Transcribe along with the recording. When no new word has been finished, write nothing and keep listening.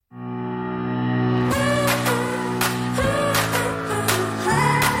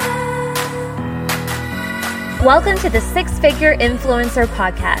Welcome to the Six Figure Influencer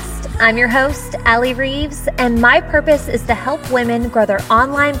Podcast. I'm your host, Allie Reeves, and my purpose is to help women grow their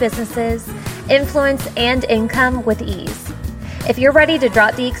online businesses, influence, and income with ease. If you're ready to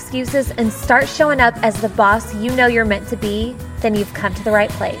drop the excuses and start showing up as the boss you know you're meant to be, then you've come to the right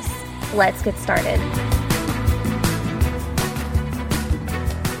place. Let's get started.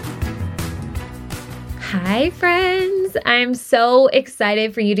 Hi, friends. I'm so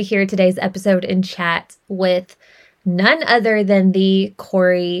excited for you to hear today's episode and chat with none other than the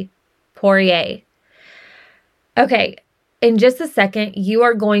Corey Poirier. Okay, in just a second, you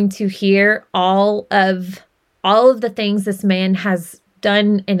are going to hear all of the things this man has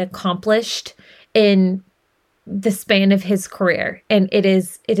done and accomplished in the span of his career. And it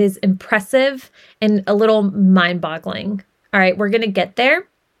is impressive and a little mind-boggling. All right, we're going to get there.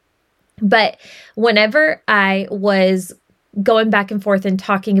 But whenever I was going back and forth and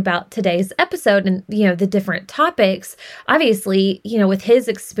talking about today's episode and, the different topics, obviously, with his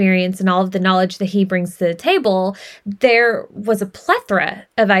experience and all of the knowledge that he brings to the table, there was a plethora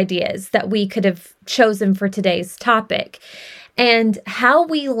of ideas that we could have chosen for today's topic. And how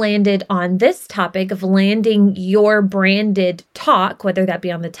we landed on this topic of landing your branded talk, whether that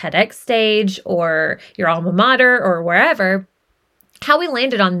be on the TEDx stage or your alma mater or wherever, how we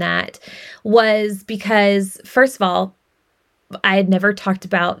landed on that was because, first of all, I had never talked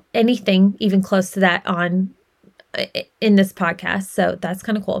about anything even close to that in this podcast, so that's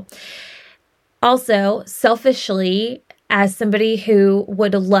kind of cool. Also, selfishly, as somebody who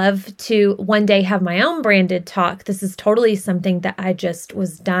would love to one day have my own branded talk, this is totally something that I just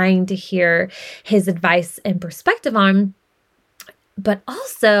was dying to hear his advice and perspective on. But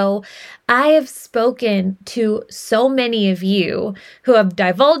also, I have spoken to so many of you who have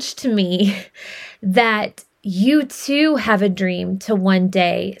divulged to me that you too have a dream to one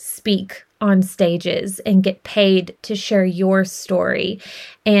day speak on stages and get paid to share your story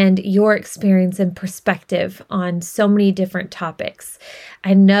and your experience and perspective on so many different topics.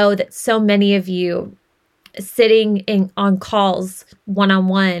 I know that so many of you sitting on calls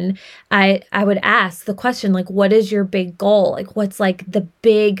one-on-one, I would ask the question, what is your big goal? What's the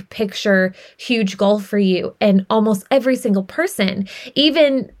big picture, huge goal for you? And almost every single person,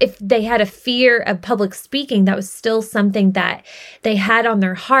 even if they had a fear of public speaking, that was still something that they had on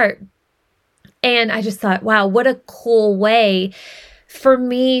their heart. And I just thought, wow, what a cool way for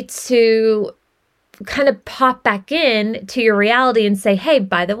me to kind of pop back in to your reality and say, hey,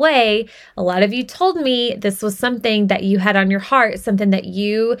 by the way, a lot of you told me this was something that you had on your heart, something that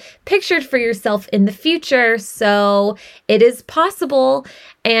you pictured for yourself in the future. So it is possible.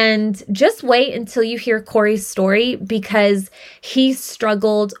 And just wait until you hear Corey's story, because he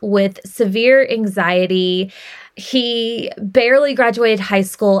struggled with severe anxiety. He barely graduated high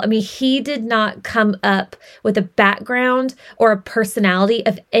school. I mean, he did not come up with a background or a personality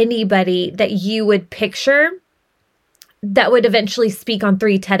of anybody that you would picture that would eventually speak on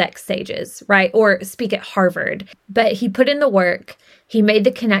 3 TEDx stages, right? Or speak at Harvard. But he put in the work, he made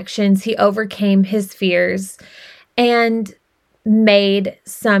the connections, he overcame his fears, and made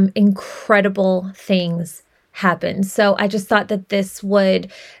some incredible things happen. So I just thought that this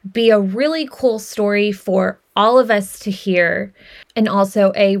would be a really cool story for all of us to hear, and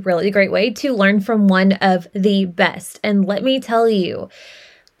also a really great way to learn from one of the best. And let me tell you,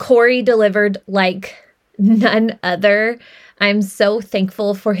 Corey delivered like none other. I'm so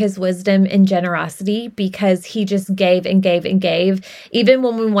thankful for his wisdom and generosity, because he just gave and gave and gave. Even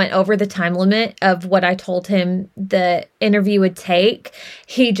when we went over the time limit of what I told him the interview would take,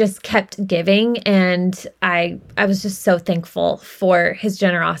 he just kept giving. And I was just so thankful for his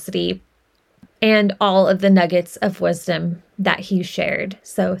generosity and all of the nuggets of wisdom that he shared.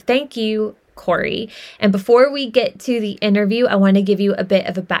 So thank you, Corey. And before we get to the interview, I want to give you a bit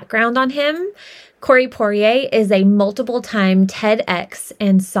of a background on him. Corey Poirier is a multiple-time TEDx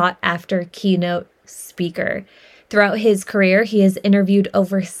and sought-after keynote speaker. Throughout his career, he has interviewed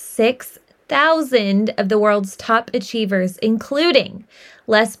over 6,000 of the world's top achievers, including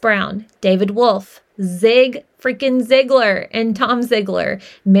Les Brown, David Wolfe, Zig freaking Ziglar and Tom Ziglar,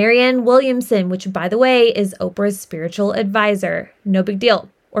 Marianne Williamson, which, by the way, is Oprah's spiritual advisor. No big deal.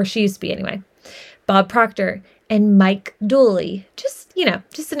 Or she used to be anyway. Bob Proctor and Mike Dooley. Just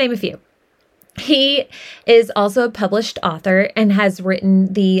to name a few. He is also a published author and has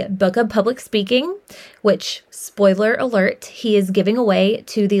written the Book of Public Speaking, which, spoiler alert, he is giving away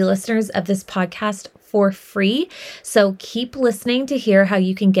to the listeners of this podcast for free. So keep listening to hear how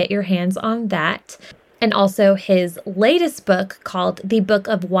you can get your hands on that. and also his latest book called The Book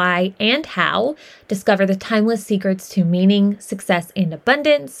of Why and How: Discover the Timeless Secrets to Meaning, Success, and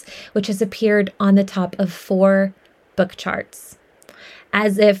Abundance, which has appeared on the top of 4 book charts.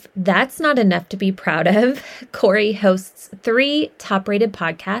 As if that's not enough to be proud of, Corey hosts 3 top-rated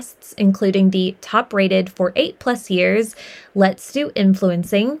podcasts, including the top-rated for 8+ years, Let's Do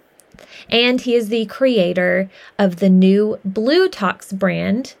Influencing, and he is the creator of the new Blue Talks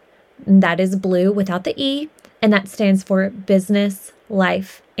brand. That is blue without the E, and that stands for Business,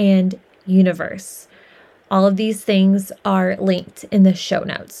 Life, and Universe. All of these things are linked in the show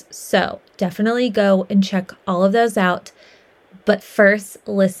notes, so definitely go and check all of those out. But first,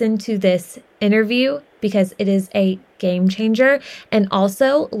 listen to this interview because it is a game changer. And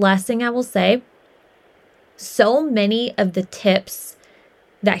also, last thing I will say, so many of the tips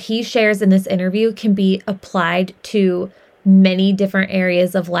that he shares in this interview can be applied to many different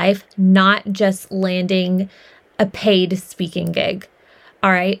areas of life, not just landing a paid speaking gig.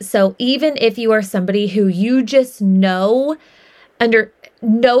 All right. So even if you are somebody who you just know, under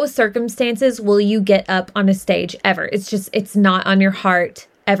no circumstances will you get up on a stage ever. It's not on your heart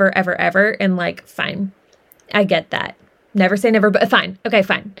ever, ever, ever. And like, fine. I get that. Never say never, but fine. Okay,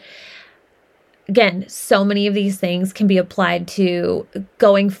 fine. Again, so many of these things can be applied to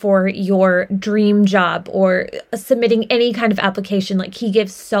going for your dream job or submitting any kind of application. Like, he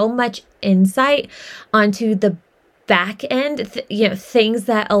gives so much insight onto the back end, things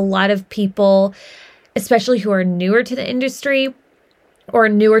that a lot of people, especially who are newer to the industry or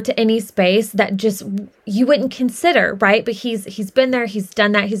newer to any space, that just you wouldn't consider, right? But he's been there, he's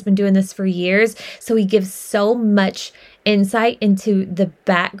done that, he's been doing this for years. So he gives so much insight into the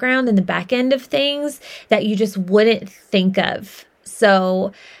background and the back end of things that you just wouldn't think of.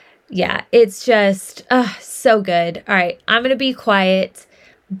 So yeah, it's just so good. All right, I'm going to be quiet.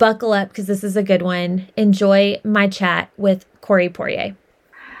 Buckle up because this is a good one. Enjoy my chat with Corey Poirier.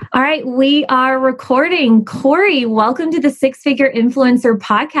 All right, we are recording. Corey, welcome to the Six Figure Influencer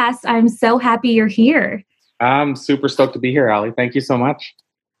Podcast. I'm so happy you're here. I'm super stoked to be here, Ali. Thank you so much.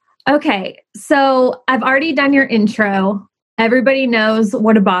 Okay, so I've already done your intro. Everybody knows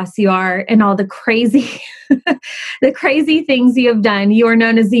what a boss you are and all the crazy, the crazy things you have done. You are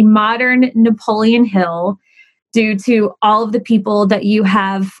known as the modern Napoleon Hill due to all of the people that you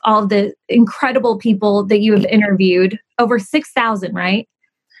have, all of the incredible people that you have interviewed. Over 6,000, right?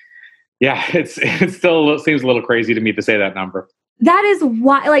 Yeah, it still seems a little crazy to me to say that number. That is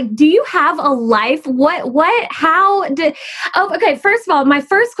why, like, do you have a life? Okay, first of all, my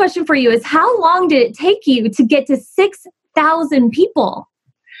first question for you is, how long did it take you to get to 6,000 people?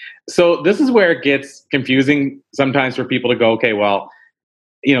 So this is where it gets confusing sometimes for people to go, okay, well,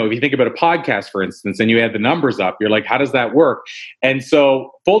 if you think about a podcast, for instance, and you add the numbers up, you're like, how does that work? And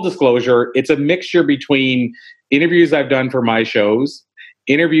so full disclosure, it's a mixture between interviews I've done for my shows,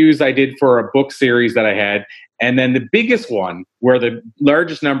 interviews I did for a book series that I had, and then the biggest one, where the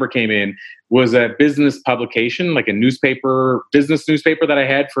largest number came in, was a business publication, like a business newspaper that I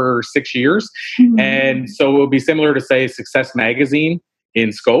had for 6 years. Mm-hmm. And so it would be similar to, say, Success Magazine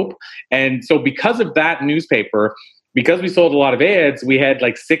in scope. And so because of that newspaper, because we sold a lot of ads, we had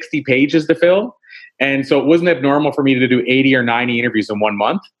like 60 pages to fill. And so it wasn't abnormal for me to do 80 or 90 interviews in 1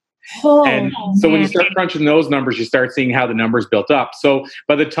 month. And so when you start crunching those numbers, you start seeing how the numbers built up. So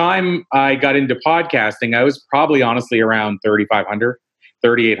by the time I got into podcasting, I was probably honestly around 3,500,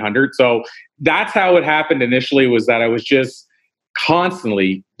 3,800. So that's how it happened initially, was that I was just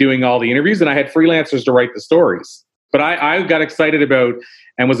constantly doing all the interviews, and I had freelancers to write the stories. But I got excited about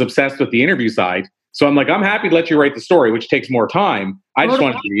and was obsessed with the interview side. So I'm like, I'm happy to let you write the story, which takes more time. I just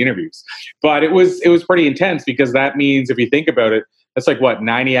wanted to do the interviews. But it was pretty intense, because that means, if you think about it, that's like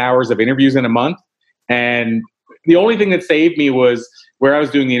 90 hours of interviews in a month. And the only thing that saved me was where I was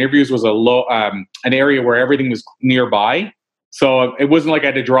doing the interviews was an area where everything was nearby. So it wasn't like I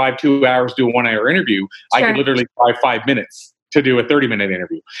had to drive 2 hours to do a 1 hour interview. Sure. I could literally drive 5 minutes to do a 30-minute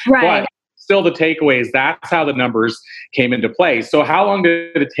interview. Right. But still, the takeaway is that's how the numbers came into play. So how long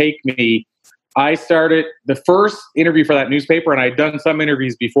did it take me? I started the first interview for that newspaper, and I'd done some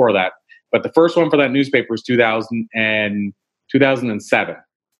interviews before that, but the first one for that newspaper was 2007.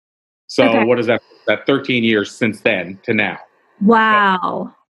 So okay. What is that? That 13 years since then to now.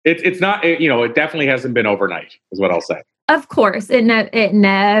 Wow. It's not, it definitely hasn't been overnight, is what I'll say. Of course. It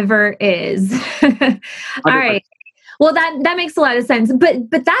never is. All right. Well, that makes a lot of sense. But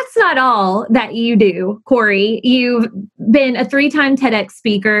that's not all that you do, Corey. You've been a 3-time TEDx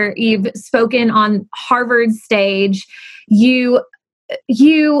speaker. You've spoken on Harvard stage. You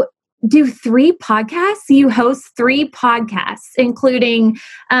do 3 podcasts. You host 3 podcasts, including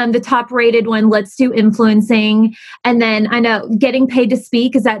the top rated one, Let's Do Influencing. And then I know Getting Paid to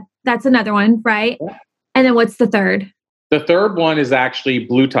Speak, that's another one, right? Yeah. And then what's the third? The third one is actually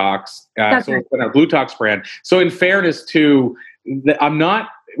Blue Talks. So it's our Blue Talks brand. So in fairness to, I'm not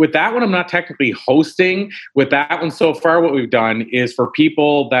technically hosting. With that one, so far what we've done is for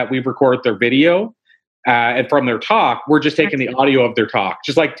people that we've recorded their video and from their talk, we're just taking the audio of their talk,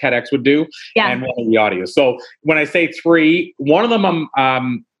 just like TEDx would do, and one of the audio. So when I say 3, one of them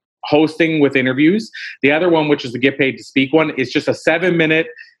I'm hosting with interviews. The other one, which is the Get Paid to Speak one, is just a 7-minute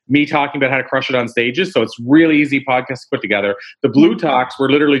me talking about how to crush it on stages. So it's really easy podcast to put together. The Blue Talks, we're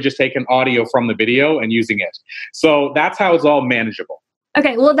literally just taking audio from the video and using it. So that's how it's all manageable.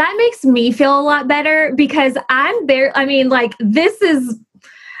 Okay, well, that makes me feel a lot better because I'm there. I mean, like,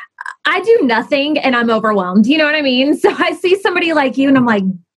 I do nothing and I'm overwhelmed. You know what I mean? So I see somebody like you and I'm like,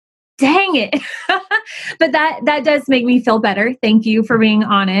 dang it. But that does make me feel better. Thank you for being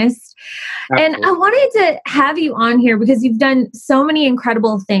honest. Absolutely. And I wanted to have you on here because you've done so many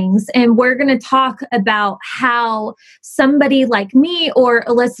incredible things. And we're going to talk about how somebody like me or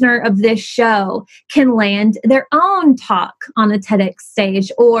a listener of this show can land their own talk on a TEDx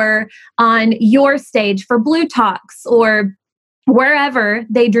stage or on your stage for Blue Talks or wherever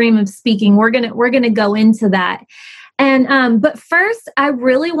they dream of speaking. We're going to go into that. And, but first, I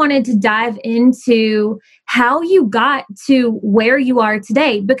really wanted to dive into how you got to where you are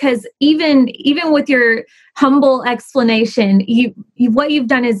today, because even with your humble explanation, what you've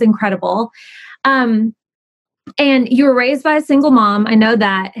done is incredible. And you were raised by a single mom. I know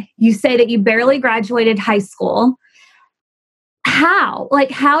that. You say that you barely graduated high school. How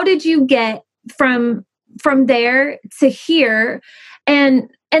did you get from there to here?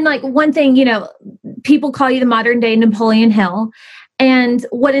 And like one thing, people call you the modern day Napoleon Hill. And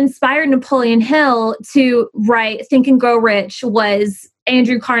what inspired Napoleon Hill to write Think and Grow Rich was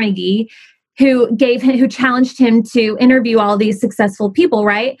Andrew Carnegie, who challenged him to interview all these successful people,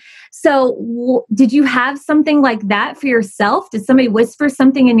 right? So did you have something like that for yourself? Did somebody whisper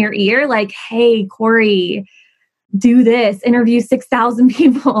something in your ear like, hey, Corey, do this, interview 6,000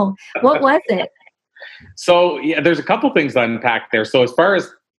 people? What was it? So there's a couple things to unpack there. So as far as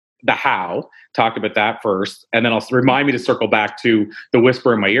the how, talk about that first, and then I'll remind me to circle back to the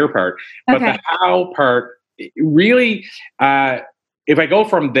whisper in my ear part. But the how part, really, if I go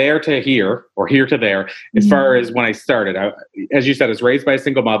from there to here or here to there, as far as when I started, as you said, I was raised by a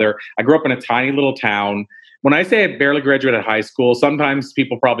single mother. I grew up in a tiny little town. When I say I barely graduated high school, sometimes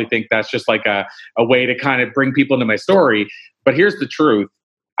people probably think that's just like a way to kind of bring people into my story. But here's the truth.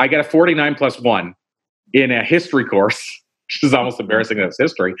 I got a 49+1 in a history course, which is almost embarrassing that it's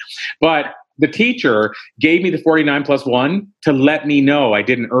history. But the teacher gave me the 49+1 to let me know I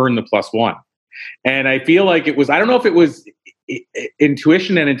didn't earn the +1. And I feel like it was, I don't know if it was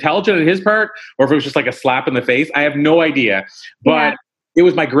intuition and intelligent on his part, or if it was just like a slap in the face. I have no idea. But it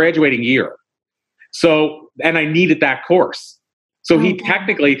was my graduating year. So, and I needed that course. So he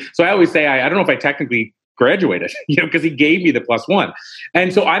technically, so I always say, I don't know if I technically graduated, because he gave me the +1.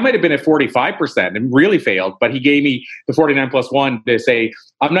 And so I might have been at 45% and really failed, but he gave me the 49+1 to say,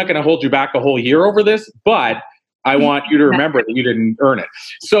 I'm not going to hold you back a whole year over this, but I want you to remember that you didn't earn it.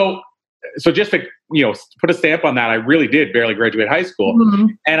 So just to, put a stamp on that, I really did barely graduate high school. Mm-hmm.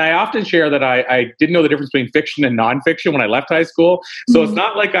 And I often share that I didn't know the difference between fiction and nonfiction when I left high school. So it's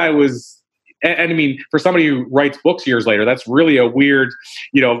not like I was, and I mean, for somebody who writes books years later, that's really a weird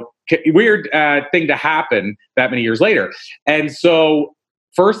thing to happen that many years later. And so,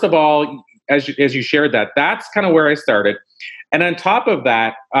 first of all, as you shared that's kind of where I started. And on top of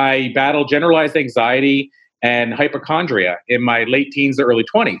that, I battled generalized anxiety and hypochondria in my late teens to early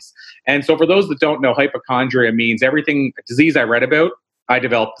 20s. And so for those that don't know, hypochondria means everything, disease I read about, I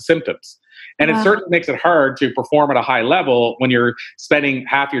developed the symptoms. And it certainly makes it hard to perform at a high level when you're spending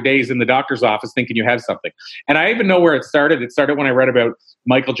half your days in the doctor's office thinking you have something. And I even know where it started. It started when I read about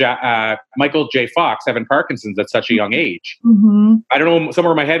Michael J. Fox having Parkinson's at such a young age. Mm-hmm. I don't know,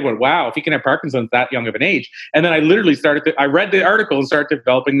 somewhere in my head went, wow, if he can have Parkinson's that young of an age. And then I literally I read the article and started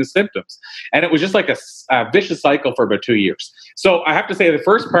developing the symptoms. And it was just like a vicious cycle for about 2 years. So I have to say the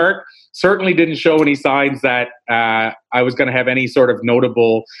first part certainly didn't show any signs that I was going to have any sort of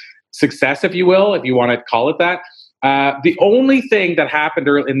notable success, if you will, if you want to call it that. The only thing that happened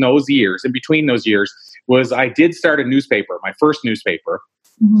in those years, in between those years, was I did start a newspaper, my first newspaper.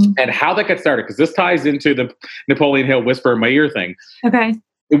 Mm-hmm. And how that got started, because this ties into the Napoleon Hill whisper in my ear thing. Okay.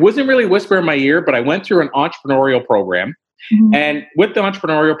 It wasn't really whisper in my ear, but I went through an entrepreneurial program Mm-hmm. And with the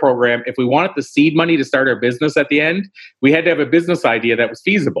entrepreneurial program, if we wanted the seed money to start our business at the end, we had to have a business idea that was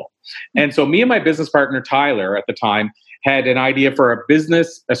feasible. And so me and my business partner, Tyler, at the time, had an idea for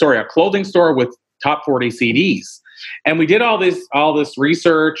a clothing store with top 40 CDs. And we did all this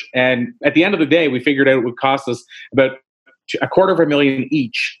research. And at the end of the day, we figured out it would cost us about $250,000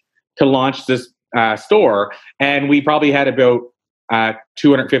 each to launch this store. And we probably had about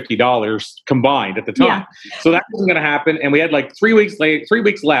 $250 combined at the time. Yeah. So that wasn't going to happen. And we had like 3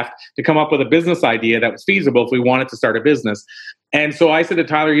 weeks left to come up with a business idea that was feasible if we wanted to start a business. And so I said to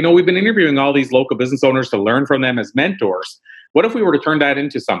Tyler, we've been interviewing all these local business owners to learn from them as mentors. What if we were to turn that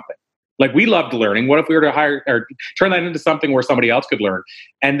into something? Like, we loved learning. What if we were to hire or turn that into something where somebody else could learn?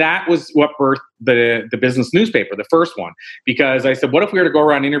 And that was what birthed the business newspaper, the first one. Because I said, what if we were to go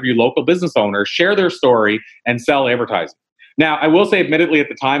around and interview local business owners, share their story, and sell advertising? Now, I will say, admittedly, at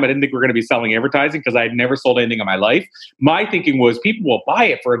the time, I didn't think we were going to be selling advertising because I had never sold anything in my life. My thinking was people will buy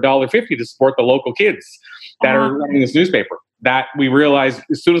it for $1.50 to support the local kids that are running this newspaper. That we realized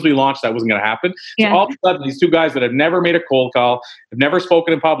as soon as we launched that wasn't going to happen. So all of a sudden, these two guys that have never made a cold call, have never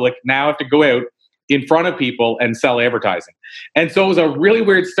spoken in public, now have to go out in front of people and sell advertising. And so it was a really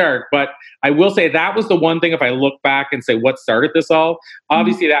weird start. But I will say that was the one thing, if I look back and say what started this all,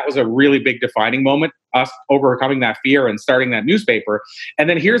 obviously that was a really big defining moment, us overcoming that fear and starting that newspaper.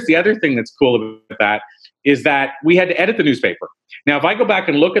 And then here's the other thing that's cool about that, is that we had to edit the newspaper. Now, if I go back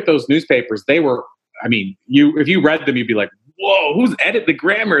and look at those newspapers, they were, if you read them, you'd be like, whoa, who's edited? The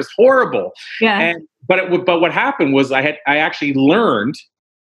grammar is horrible. Yeah. But what happened was I actually learned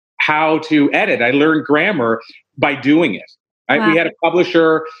how to edit. I learned grammar by doing it. We had a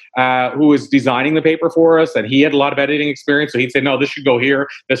publisher who was designing the paper for us, and he had a lot of editing experience. So he'd say, no, this should go here.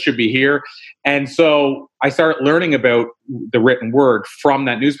 This should be here. And so I started learning about the written word from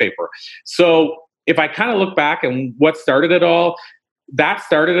that newspaper. So if I kind of look back and what started it all, that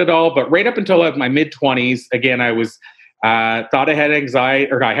started it all. But right up until my mid-20s, again, I was thought I had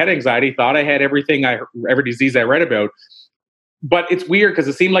anxiety, thought I had every disease I read about. But it's weird because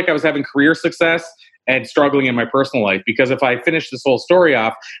it seemed like I was having career success and struggling in my personal life. Because if I finish this whole story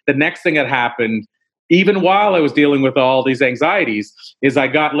off, the next thing that happened, even while I was dealing with all these anxieties, is I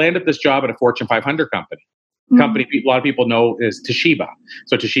landed this job at a Fortune 500 company. Company a lot of people know is Toshiba.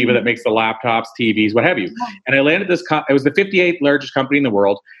 So Toshiba that makes the laptops, TVs, what have you. And I landed this. It was the 58th largest company in the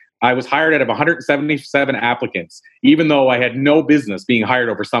world. I was hired out of 177 applicants, even though I had no business being hired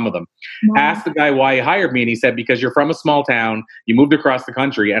over some of them. Wow. Asked the guy why he hired me, and he said, because you're from a small town, you moved across the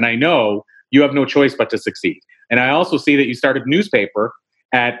country, and I know you have no choice but to succeed. And I also see that you started a newspaper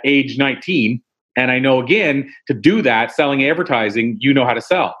at age 19, and I know, again, to do that, selling advertising, you know how to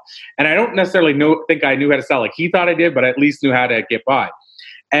sell. And I don't necessarily think I knew how to sell like he thought I did, but I at least knew how to get by.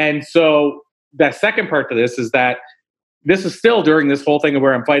 And so the second part to this is that this is still during this whole thing of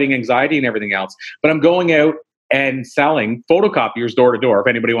where I'm fighting anxiety and everything else, but I'm going out and selling photocopiers door to door. If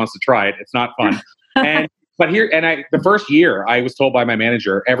anybody wants to try it, it's not fun. The first year I was told by my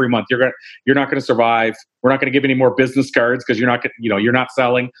manager every month, you're not going to survive. We're not going to give any more business cards because you're not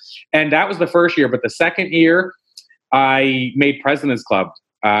selling. And that was the first year. But the second year I made President's Club.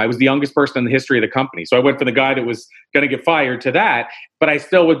 I was the youngest person in the history of the company. So I went from the guy that was going to get fired to that, but I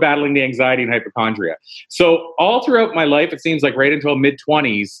still was battling the anxiety and hypochondria. So all throughout my life, it seems like right until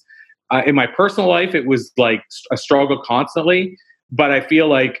mid-20s, in my personal life, it was like a struggle constantly. But I feel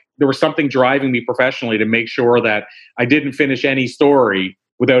like there was something driving me professionally to make sure that I didn't finish any story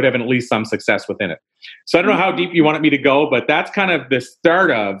without having at least some success within it. So I don't know how deep you wanted me to go, but that's kind of the start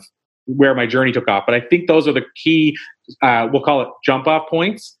of where my journey took off. But I think those are the key, we'll call it jump off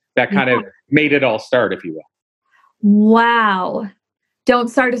points that kind of made it all start, if you will. Wow. Don't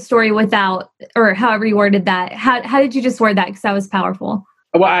start a story without, or however you worded that. How did you just word that? Because that was powerful.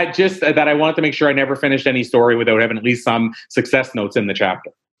 Well, I wanted to make sure I never finished any story without having at least some success notes in the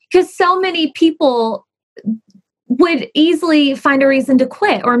chapter. Because so many people would easily find a reason to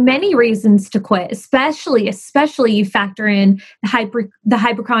quit, or many reasons to quit, especially you factor in the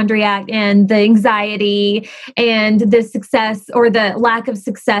hypochondriac and the anxiety and the success or the lack of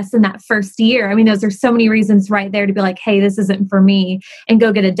success in that first year. I mean, those are so many reasons right there to be like, hey, this isn't for me, and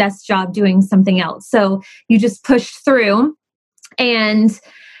go get a desk job doing something else. So you just pushed through. And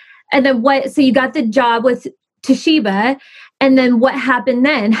then what? So you got the job with Toshiba, and then what happened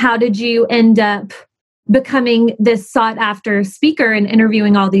then? How did you end up becoming this sought after speaker and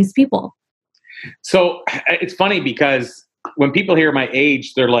interviewing all these people? So it's funny because when people hear my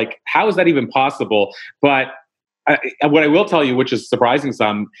age, they're like, how is that even possible? But what I will tell you, which is surprising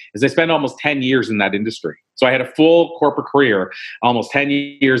some, is I spent almost 10 years in that industry. So I had a full corporate career, almost 10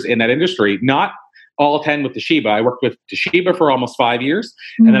 years in that industry, not all 10 with Toshiba. I worked with Toshiba for almost 5 years.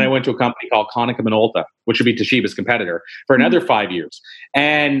 And then I went to a company called Konica Minolta, which would be Toshiba's competitor, for another 5 years.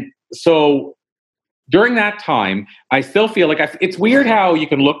 And so during that time, I still feel like it's weird how you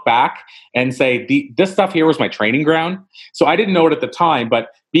can look back and say, this stuff here was my training ground. So I didn't know it at the time, but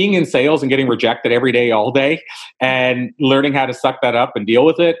being in sales and getting rejected every day, all day, and learning how to suck that up and deal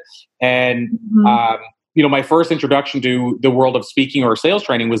with it. And, my first introduction to the world of speaking or sales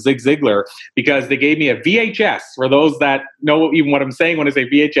training was Zig Ziglar, because they gave me a VHS, for those that know even what I'm saying when I say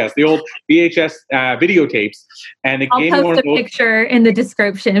VHS, the old VHS videotapes. And I'll post a picture in the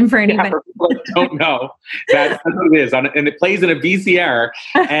description for anybody who don't know. That's what it is. And it plays in a VCR.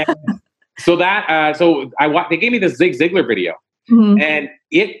 And so they gave me this Zig Ziglar video, and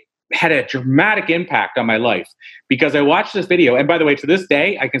it had a dramatic impact on my life, because I watched this video. And by the way, to this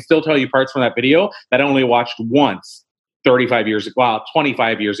day, I can still tell you parts from that video that I only watched once 25 years ago,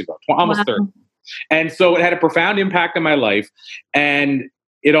 25 years ago, almost 30. And so it had a profound impact on my life. And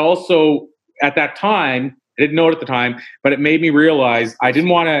it also, at that time, I didn't know it at the time, but it made me realize I didn't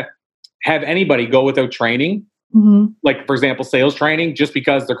want to have anybody go without training. Like, for example, sales training, just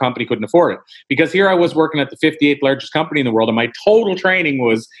because their company couldn't afford it. Because here I was working at the 58th largest company in the world, and my total training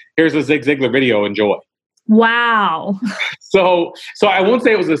was, here's a Zig Ziglar video, enjoy. Wow. So I won't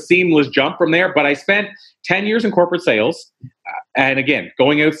say it was a seamless jump from there, but I spent 10 years in corporate sales. And again,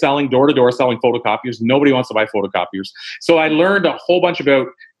 going out selling door to door, selling photocopiers. Nobody wants to buy photocopiers. So I learned a whole bunch about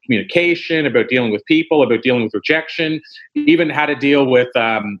communication, about dealing with people, about dealing with rejection, even how to deal with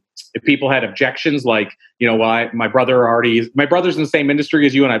if people had objections, like, my brother's in the same industry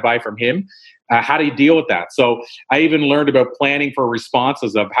as you and I buy from him. How do you deal with that? So I even learned about planning for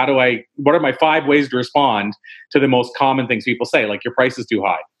responses of what are my 5 ways to respond to the most common things people say, like your price is too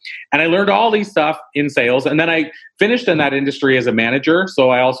high. And I learned all these stuff in sales. And then I finished in that industry as a manager. So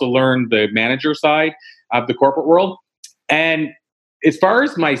I also learned the manager side of the corporate world. And as far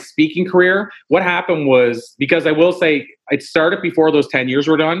as my speaking career, what happened was, because I will say it started before those 10 years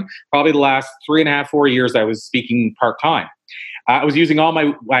were done, probably the last 3.5, 4 years I was speaking part-time. I was using all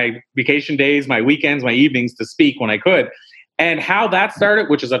my vacation days, my weekends, my evenings to speak when I could. And how that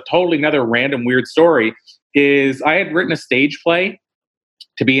started, which is a totally another random weird story, is I had written a stage play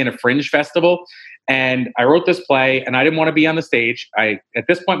to be in a fringe festival. And I wrote this play, and I didn't want to be on the stage. At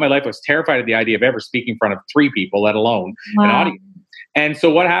this point in my life, I was terrified of the idea of ever speaking in front of 3 people, let alone an audience. And so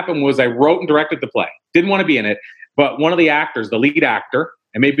what happened was I wrote and directed the play. Didn't want to be in it, but one of the actors, the lead actor,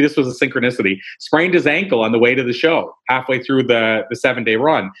 and maybe this was a synchronicity, sprained his ankle on the way to the show, halfway through the 7-day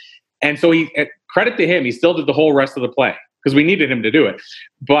run. And so credit to him, he still did the whole rest of the play, because we needed him to do it.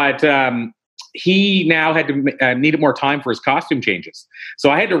 But he now needed more time for his costume changes.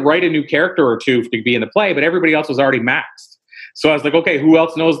 So I had to write a new character or 2 to be in the play, but everybody else was already maxed. So I was like, okay, who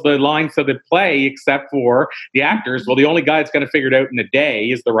else knows the lines to the play except for the actors? Well, the only guy that's going to figure it out in a day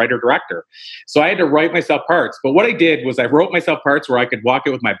is the writer-director. So I had to write myself parts. But what I did was I wrote myself parts where I could walk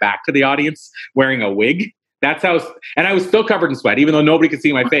out with my back to the audience wearing a wig. That's how, and I was still covered in sweat, even though nobody could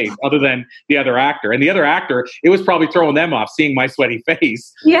see my face other than the other actor. And the other actor, it was probably throwing them off seeing my sweaty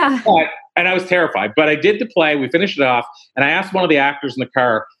face. Yeah. And I was terrified. But I did the play. We finished it off. And I asked one of the actors in the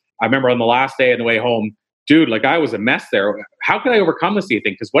car, I remember on the last day on the way home, dude, like, I was a mess there. How can I overcome this, do you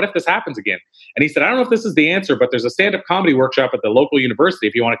think? Because what if this happens again? And he said, I don't know if this is the answer, but there's a stand-up comedy workshop at the local university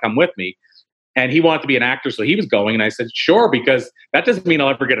if you want to come with me. And he wanted to be an actor, so he was going. And I said, sure, because that doesn't mean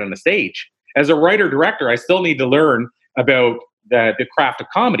I'll ever get on the stage. As a writer-director, I still need to learn about the craft of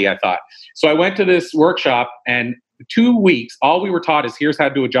comedy, I thought. So I went to this workshop, and 2 weeks, all we were taught is here's how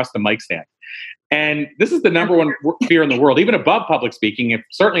to adjust the mic stand. And this is the number one fear in the world, even above public speaking, and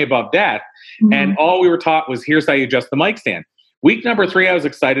certainly above death. And all we were taught was here's how you adjust the mic stand. Week number 3, I was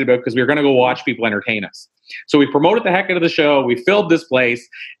excited about, because we were going to go watch people entertain us. So we promoted the heck out of the show. We filled this place.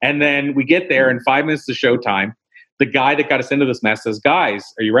 And then we get there, and 5 minutes to showtime. The guy that got us into this mess says, guys,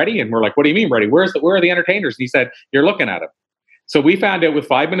 are you ready? And we're like, what do you mean ready? Where are the entertainers? And he said, you're looking at them. So we found out with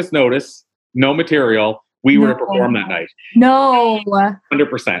 5 minutes notice, no material, we were to perform that night. No.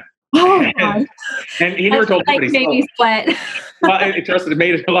 100%. Oh, God. And he never told anybody. Made me sweat. Well, it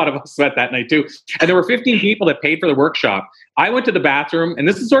made a lot of us sweat that night too. And there were 15 people that paid for the workshop. I went to the bathroom, and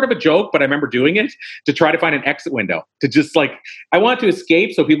this is sort of a joke, but I remember doing it to try to find an exit window, to just I wanted to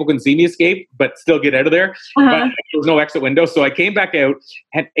escape so people couldn't see me escape, but still get out of there. But there was no exit window. So I came back out,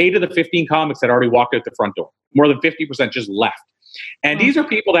 and 8 of the 15 comics had already walked out the front door. More than 50% just left. And these are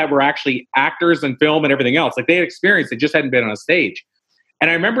people that were actually actors in film and everything else. Like, they had experience, they just hadn't been on a stage. And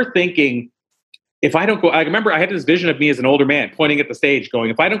I remember thinking, if I don't go, I remember I had this vision of me as an older man pointing at the stage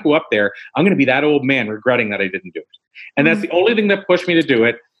going, if I don't go up there, I'm going to be that old man regretting that I didn't do it. And that's the only thing that pushed me to do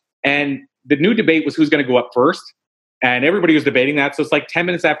it. And the new debate was who's going to go up first. And everybody was debating that. So it's like 10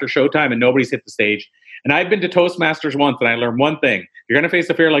 minutes after showtime and nobody's hit the stage. And I've been to Toastmasters once and I learned one thing. You're going to face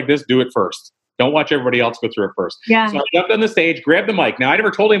a fair like this, do it first. Don't watch everybody else go through it first. Yeah. So I jumped on the stage, grabbed the mic. Now, I never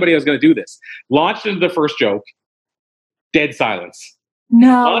told anybody I was going to do this. Launched into the first joke, dead silence.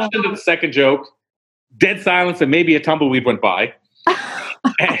 No. Launched into the second joke, dead silence, and maybe a tumbleweed went by.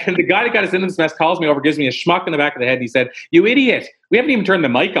 And the guy that got us into this mess calls me over, gives me a schmuck in the back of the head. And he said, "You idiot. We haven't even turned the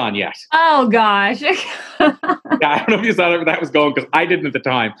mic on yet." Oh, gosh. Yeah, I don't know if you saw where that was going because I didn't at the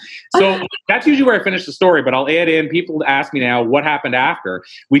time. So that's usually where I finish the story, but I'll add in. People ask me now what happened after.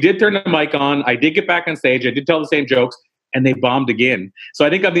 We did turn the mic on. I did get back on stage. I did tell the same jokes, and they bombed again. So I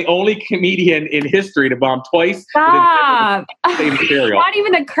think I'm the only comedian in history to bomb twice. Stop. Same material. Not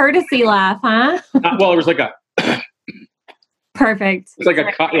even a courtesy laugh, huh? Well, it was like a... Perfect. It's like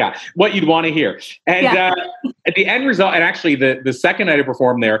yeah, what you'd want to hear. And at the end result, and actually the second night I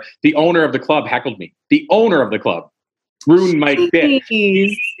performed there, the owner of the club heckled me. The owner of the club ruined my bit.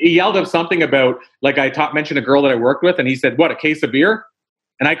 He yelled up something about, like, I mentioned a girl that I worked with, and he said, "What, a case of beer?"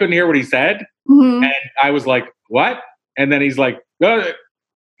 And I couldn't hear what he said. Mm-hmm. And I was like, "What?" And then he's like,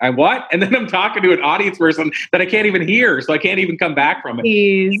 "And what?" And then I'm talking to an audience person that I can't even hear, so I can't even come back from it.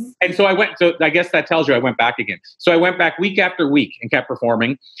 Jeez. And so I guess that tells you I went back again. So I went back week after week and kept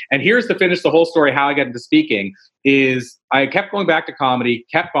performing. And here's to finish the whole story, how I got into speaking, is I kept going back to comedy,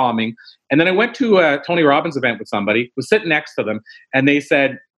 kept bombing. And then I went to a Tony Robbins event with somebody, was sitting next to them, and they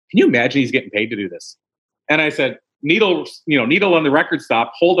said, "Can you imagine he's getting paid to do this?" And I said, needle on the record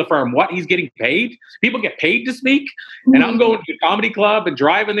stop, hold the firm. What? He's getting paid? People get paid to speak? Mm-hmm. And I'm going to a comedy club and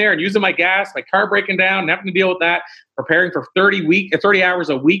driving there and using my gas, my car breaking down, and having to deal with that, preparing for 30 hours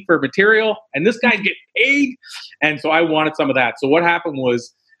a week for material. And this guy's getting paid. And so I wanted some of that. So what happened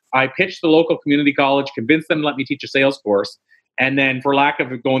was I pitched the local community college, convinced them to let me teach a sales course. And then for lack of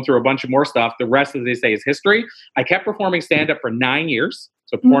going through a bunch of more stuff, the rest, as they say, is history. I kept performing stand-up for 9 years.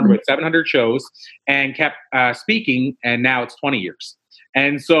 So performed about 700 shows and kept speaking, and now it's 20 years.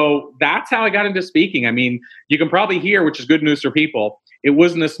 And so that's how I got into speaking. I mean, you can probably hear, which is good news for people, it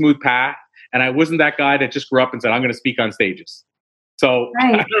wasn't a smooth path, and I wasn't that guy that just grew up and said, "I'm going to speak on stages." So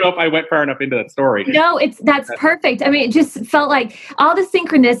right. I don't know if I went far enough into that story. No, that's perfect. I mean, it just felt like all the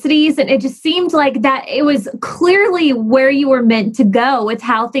synchronicities, and it just seemed like that it was clearly where you were meant to go with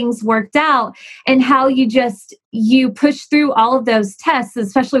how things worked out and how you pushed through all of those tests,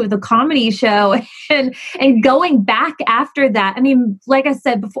 especially with the comedy show and going back after that. I mean, like I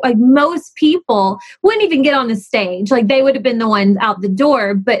said before, like most people wouldn't even get on the stage. Like they would have been the ones out the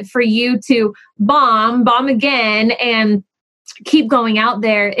door, but for you to bomb again and keep going out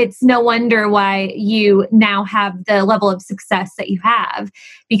there, it's no wonder why you now have the level of success that you have,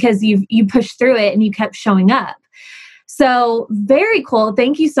 because you pushed through it and you kept showing up. So very cool.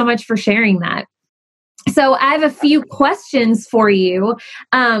 Thank you so much for sharing that. So I have a few questions for you,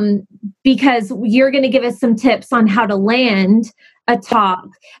 because you're going to give us some tips on how to land a talk,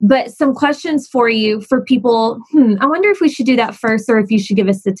 but some questions for you for people. I wonder if we should do that first or if you should give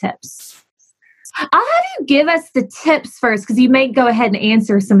us the tips. I'll have you give us the tips first, because you may go ahead and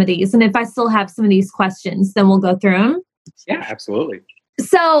answer some of these. And if I still have some of these questions, then we'll go through them. Yeah, absolutely.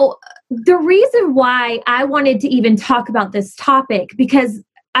 So the reason why I wanted to even talk about this topic, because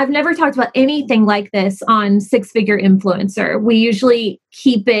I've never talked about anything like this on Six Figure Influencer. We usually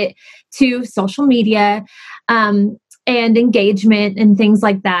keep it to social media and engagement and things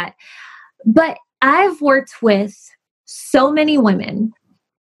like that. But I've worked with so many women,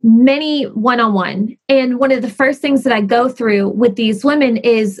 many one-on-one. And one of the first things that I go through with these women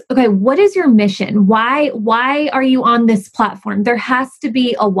is, okay, what is your mission? Why are you on this platform? There has to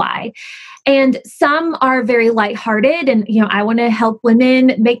be a why. And some are very lighthearted and, I want to help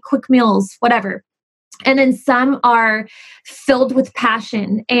women make quick meals, whatever. And then some are filled with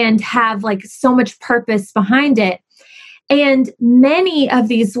passion and have like so much purpose behind it. And many of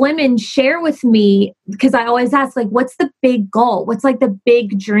these women share with me, because I always ask, like, what's the big goal? What's like the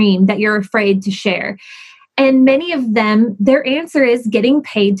big dream that you're afraid to share? And many of them, their answer is getting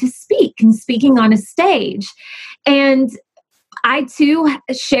paid to speak and speaking on a stage. And I too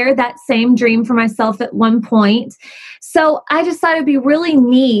shared that same dream for myself at one point. So I just thought it'd be really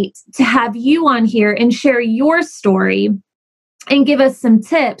neat to have you on here and share your story and give us some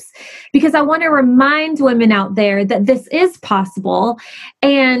tips, because I want to remind women out there that this is possible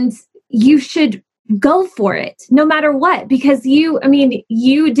and you should go for it no matter what, because you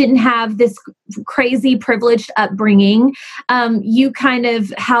didn't have this crazy privileged upbringing. You kind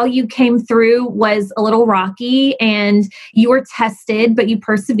of, how you came through was a little rocky, and you were tested, but you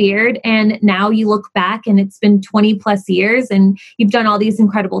persevered. And now you look back and it's been 20 plus years and you've done all these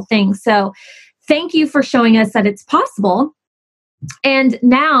incredible things. So thank you for showing us that it's possible. And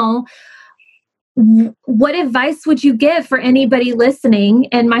now, what advice would you give for anybody listening,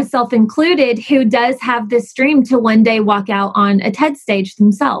 and myself included, who does have this dream to one day walk out on a TED stage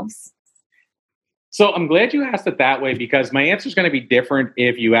themselves? So I'm glad you asked it that way, because my answer is going to be different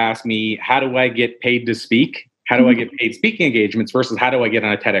if you ask me, how do I get paid to speak? How do I get paid speaking engagements versus how do I get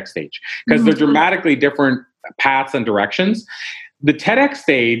on a TEDx stage? Because they're dramatically different paths and directions. The TEDx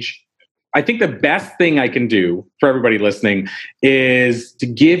stage, I think the best thing I can do for everybody listening is to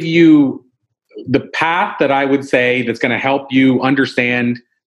give you the path that I would say that's going to help you understand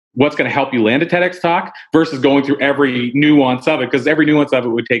what's going to help you land a TEDx talk versus going through every nuance of it, because every nuance of it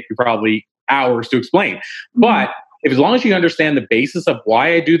would take you probably hours to explain. But as long as you understand the basis of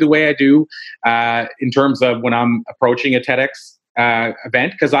why I do the way I do, in terms of when I'm approaching a TEDx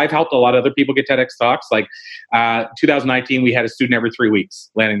event, because I've helped a lot of other people get TEDx talks. Like 2019, we had a student every 3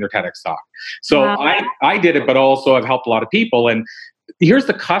 weeks landing their TEDx talk. So I did it, but also I've helped a lot of people. And here's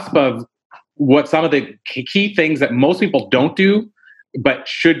the cusp of what some of the key things that most people don't do, but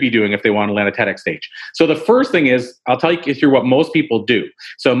should be doing if they want to land a TEDx stage. So the first thing is, I'll tell you through what most people do.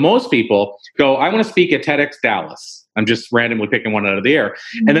 So most people go, I want to speak at TEDx Dallas. I'm just randomly picking one out of the air.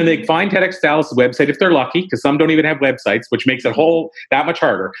 And then they find TEDx Dallas' website if they're lucky, because some don't even have websites, which makes it that much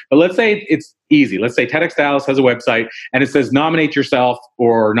harder. But let's say it's easy. Let's say TEDx Dallas has a website and it says nominate yourself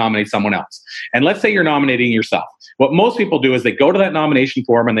or nominate someone else. And let's say you're nominating yourself. What most people do is they go to that nomination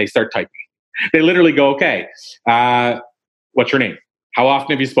form and they start typing. They literally go, okay, what's your name? How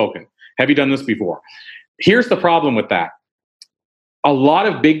often have you spoken? Have you done this before? Here's the problem with that. A lot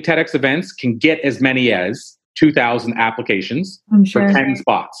of big TEDx events can get as many as 2,000 applications for 10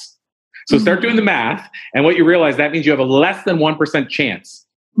 spots. So start doing the math, and what you realize, that means you have a less than 1% chance,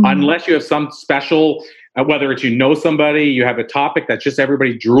 unless you have some special, whether it's somebody, you have a topic that just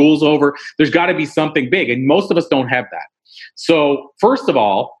everybody drools over. There's got to be something big, and most of us don't have that. So first of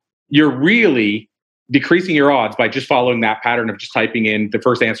all, you're really decreasing your odds by just following that pattern of just typing in the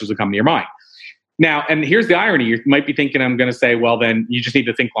first answers that come to your mind. Now, and here's the irony. You might be thinking, I'm going to say, well, then you just need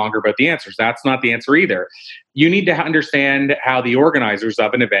to think longer about the answers. That's not the answer either. You need to understand how the organizers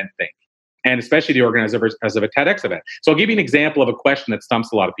of an event think, and especially the organizers of a TEDx event. So I'll give you an example of a question that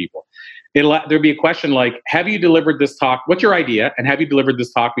stumps a lot of people. There'll be a question like, have you delivered this talk? What's your idea? And have you delivered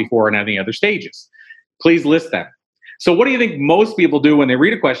this talk before on any other stages? Please list them. So what do you think most people do when they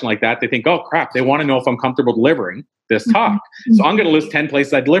read a question like that? They think, oh, crap, they want to know if I'm comfortable delivering this talk. So I'm going to list 10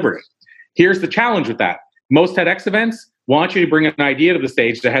 places I delivered it. Here's the challenge with that. Most TEDx events want you to bring an idea to the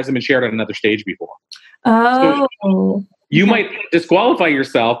stage that hasn't been shared on another stage before. So you might disqualify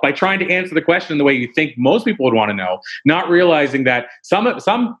yourself by trying to answer the question the way you think most people would want to know, not realizing that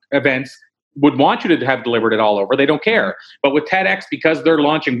some events would want you to have delivered it all over. They don't care. But with TEDx, because they're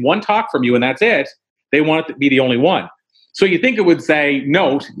launching one talk from you and that's it, they want it to be the only one. So you think it would say,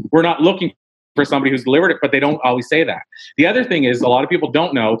 note, we're not looking for somebody who's delivered it, but they don't always say that. The other thing is, a lot of people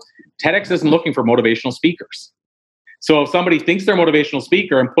don't know, TEDx isn't looking for motivational speakers. So if somebody thinks they're a motivational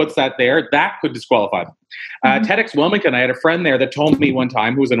speaker and puts that there, that could disqualify them. TEDx Wilmington, I had a friend there that told me one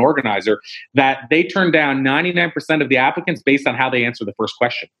time, who was an organizer, that they turned down 99% of the applicants based on how they answered the first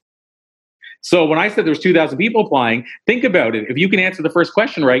question. So when I said there's 2,000 people applying, think about it. If you can answer the first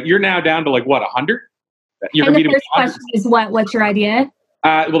question right, you're now down to 100? You're and the first question is what? What's your idea?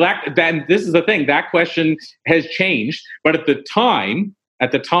 Then this is the thing. That question has changed, but at the time,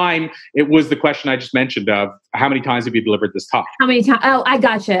 it was the question I just mentioned of how many times have you delivered this talk? How many times? Oh, I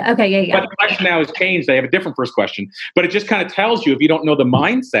gotcha. Okay, yeah. But the question now has changed. They have a different first question, but it just kind of tells you, if you don't know the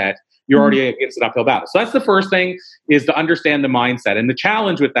mindset, you're already against an uphill battle. So that's the first thing, is to understand the mindset. And the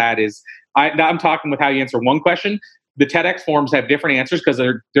challenge with that is, I'm talking with how you answer one question. The TEDx forums have different answers because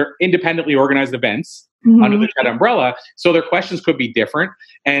they're independently organized events under the TED umbrella. So their questions could be different.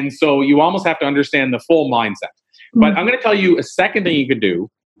 And so you almost have to understand the full mindset. But I'm going to tell you a second thing you could do,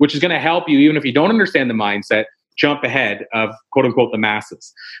 which is going to help you, even if you don't understand the mindset, jump ahead of quote unquote the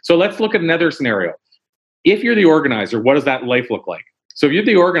masses. So let's look at another scenario. If you're the organizer, what does that life look like? So if you're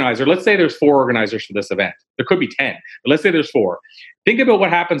the organizer, let's say there's 4 organizers for this event. There could be 10, but let's say there's 4. Think about what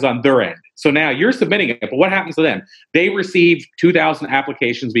happens on their end. So now you're submitting it, but what happens to them? They receive 2,000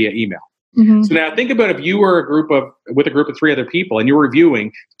 applications via email. So now think about if you were with a group of 3 other people and you're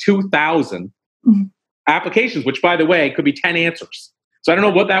reviewing 2,000 applications, which by the way, could be 10 answers. So I don't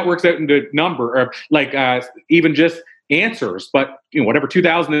know what that works out into number or like even just answers, but whatever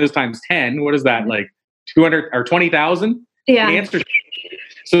 2,000 is times 10, what is that, like 200 or 20,000 answers?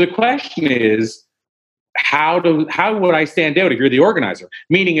 So the question is, how would I stand out if you're the organizer?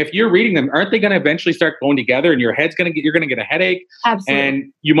 Meaning, if you're reading them, aren't they going to eventually start going together, and you're going to get a headache? Absolutely.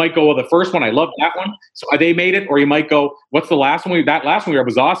 And you might go, well, the first one, I love that one, so they made it. Or you might go, what's the last one? That last one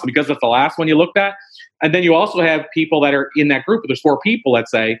was awesome because that's the last one you looked at. And then you also have people that are in that group. There's 4 people, let's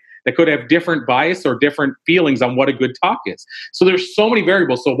say, that could have different bias or different feelings on what a good talk is. So there's so many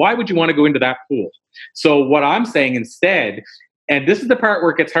variables. So why would you want to go into that pool? So what I'm saying instead, and this is the part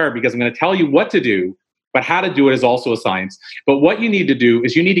where it gets hard because I'm going to tell you what to do, but how to do it is also a science. But what you need to do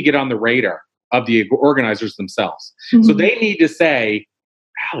is you need to get on the radar of the organizers themselves. Mm-hmm. So they need to say,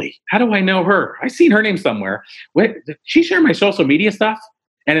 Allie, how do I know her? I've seen her name somewhere. Wait, did she share my social media stuff?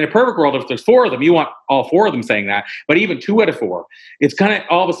 And in a perfect world, if there's 4 of them, you want all 4 of them saying that. But even 2 out of 4, it's going to,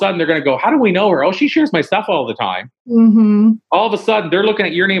 all of a sudden, they're going to go, how do we know her? Oh, she shares my stuff all the time. Mm-hmm. All of a sudden, they're looking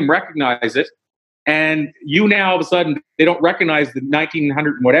at your name, recognize it. And you now, all of a sudden, they don't recognize the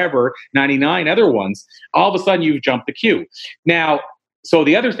 1900 and whatever, 99 other ones. All of a sudden, you've jumped the queue. Now, so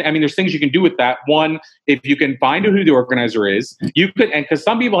the other thing, I mean, there's things you can do with that. One, if you can find out who the organizer is, you could, and because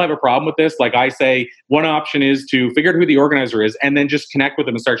some people have a problem with this, like I say, one option is to figure out who the organizer is and then just connect with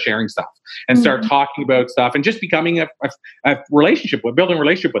them and start sharing stuff and start talking about stuff and just becoming a relationship with, building a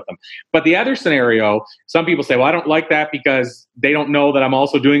relationship with them. But the other scenario, some people say, well, I don't like that because they don't know that I'm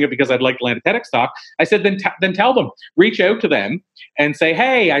also doing it because I'd like to land a TEDx talk. I said, then tell them, reach out to them and say,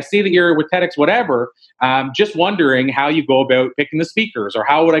 hey, I see that you're with TEDx, whatever. Just wondering how you go about picking the speakers, or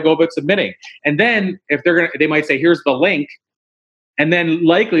how would I go about submitting? And then if they might say, here's the link. And then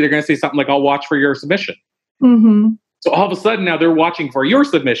likely they're going to say something like, I'll watch for your submission. Mm-hmm. So all of a sudden now they're watching for your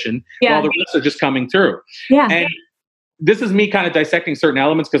submission while the rest are just coming through. Yeah. And this is me kind of dissecting certain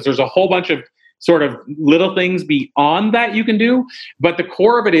elements because there's a whole bunch of sort of little things beyond that you can do. But the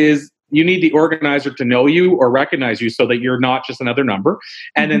core of it is, you need the organizer to know you or recognize you so that you're not just another number.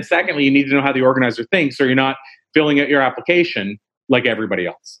 And then secondly, you need to know how the organizer thinks, so you're not filling out your application like everybody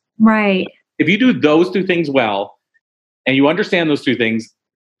else. Right. If you do those 2 things well, and you understand those 2 things,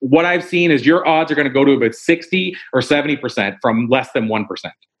 what I've seen is your odds are going to go to about 60 or 70% from less than 1%.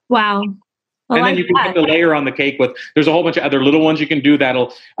 Wow. And then you can put the layer on the cake with, there's a whole bunch of other little ones you can do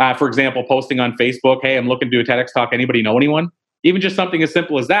that'll, for example, posting on Facebook, hey, I'm looking to do a TEDx talk. Anybody know anyone? Even just something as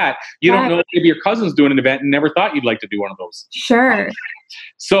simple as that. You don't know, maybe your cousin's doing an event and never thought you'd like to do one of those. Sure.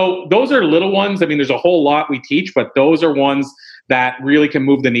 So those are little ones. I mean, there's a whole lot we teach, but those are ones that really can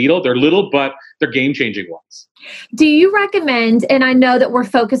move the needle. They're little, but they're game-changing ones. Do you recommend, and I know that we're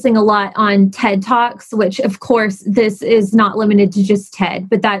focusing a lot on TED Talks, which of course this is not limited to just TED,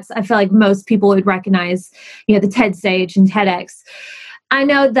 but I feel like most people would recognize, the TED stage and TEDx. I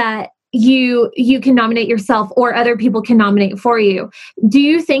know that you can nominate yourself or other people can nominate for you. Do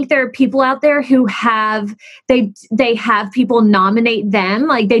you think there are people out there who they have people nominate them,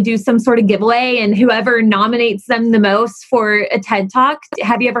 like they do some sort of giveaway and whoever nominates them the most for a TED Talk?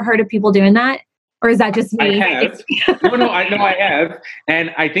 Have you ever heard of people doing that? Or is that just me? I have. I have.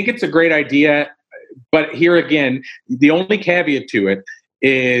 And I think it's a great idea. But here again, the only caveat to it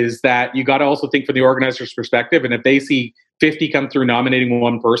is that you got to also think from the organizer's perspective. And if they see 50 come through nominating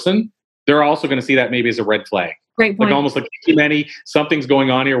one person, they're also going to see that maybe as a red flag. Great point. Like almost like too many, something's going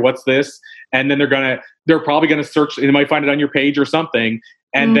on here. What's this? And then they're probably going to search. They might find it on your page or something.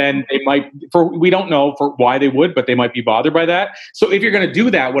 And then they might, we don't know for why they would, but they might be bothered by that. So if you're going to do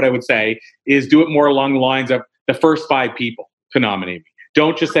that, what I would say is do it more along the lines of the first 5 people to nominate me.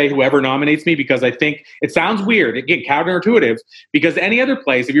 Don't just say whoever nominates me, because I think it sounds weird. Again, counterintuitive, because any other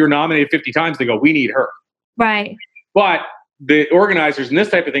place, if you were nominated 50 times, they go, we need her. Right. But the organizers and this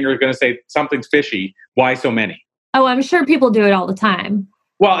type of thing are going to say something's fishy. Why so many? Oh, I'm sure people do it all the time.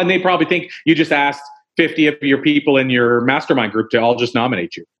 Well, and they probably think you just asked 50 of your people in your mastermind group to all just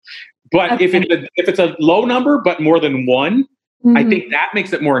nominate you. But if it's a low number, but more than one, I think that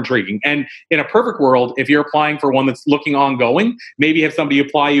makes it more intriguing. And in a perfect world, if you're applying for one that's looking ongoing, maybe have somebody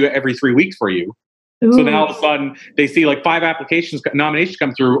apply you every 3 weeks for you. Ooh. So then all of a sudden they see like 5 nominations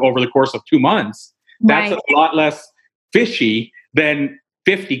come through over the course of 2 months. That's a lot less fishy than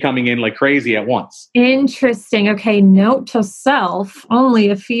 50 coming in like crazy at once. Interesting. Okay. Note to self, only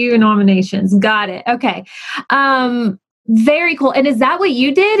a few nominations. Got it. Okay. Very cool. And is that what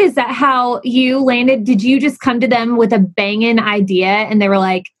you did? Is that how you landed? Did you just come to them with a banging idea and they were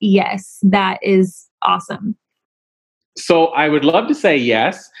like, yes, that is awesome? So I would love to say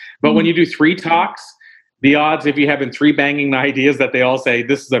yes, but when you do 3 talks, the odds if you have been three banging ideas that they all say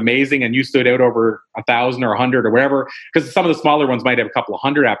this is amazing and you stood out over 1,000 or 100 or whatever, because some of the smaller ones might have a couple of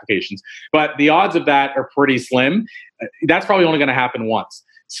hundred applications, but the odds of that are pretty slim. That's probably only going to happen once.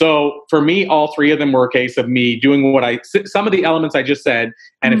 So for me, all three of them were a case of me doing some of the elements I just said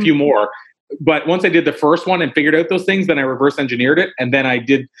and a few more. But once I did the first one and figured out those things, then I reverse engineered it. And then I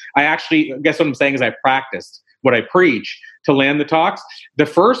guess what I'm saying is I practiced what I preach to land the talks. The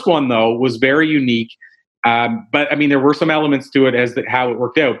first one, though, was very unique. But I mean, there were some elements to it as to how it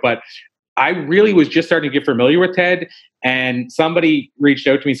worked out. But I really was just starting to get familiar with TED. And somebody reached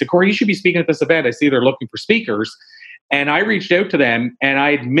out to me and said, Corey, you should be speaking at this event. I see they're looking for speakers. And I reached out to them and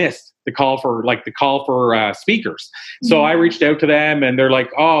I had missed the call for speakers. So I reached out to them and they're like,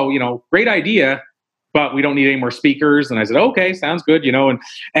 oh, great idea, but we don't need any more speakers. And I said, okay, sounds good,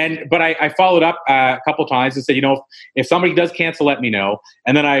 but I followed up a couple times and said, if somebody does cancel, let me know.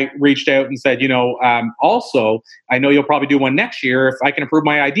 And then I reached out and said, also, I know you'll probably do one next year. If I can improve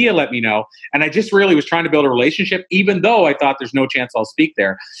my idea, let me know. And I just really was trying to build a relationship, even though I thought there's no chance I'll speak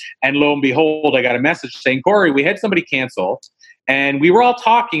there. And lo and behold, I got a message saying, Corey, we had somebody cancel and we were all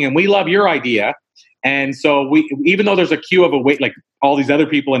talking and we love your idea. And so even though there's a queue of like all these other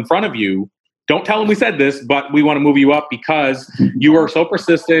people in front of you, don't tell them we said this, but we want to move you up because you are so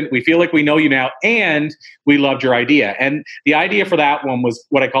persistent. We feel like we know you now, and we loved your idea. And the idea for that one was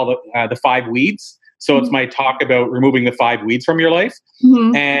what I call the 5 weeds. So it's my talk about removing the 5 weeds from your life.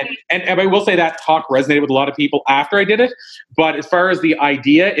 And I will say that talk resonated with a lot of people after I did it. But as far as the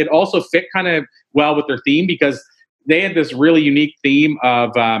idea, it also fit kind of well with their theme because they had this really unique theme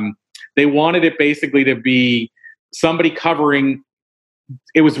of they wanted it basically to be somebody covering.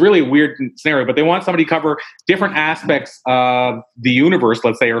 It was really a weird scenario, but they want somebody to cover different aspects of the universe,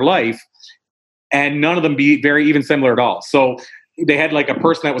 let's say, or life, and none of them be very even similar at all. So they had like a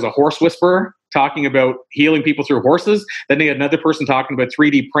person that was a horse whisperer talking about healing people through horses. Then they had another person talking about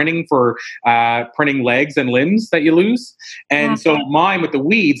 3D printing for printing legs and limbs that you lose. And so mine with the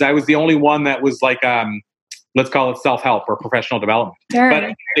weeds, I was the only one that was like, let's call it self-help or professional development. Sure.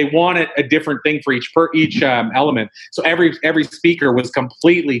 But they wanted a different thing for each element. So every speaker was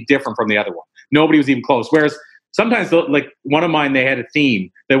completely different from the other one. Nobody was even close. Whereas sometimes, like one of mine, they had a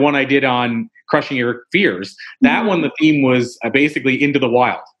theme. The one I did on crushing your fears, that one, the theme was basically into the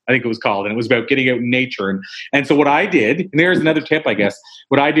wild, I think it was called. And it was about getting out in nature. And so what I did, and there's another tip, I guess,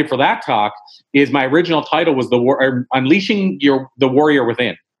 what I did for that talk is my original title was Unleashing the Warrior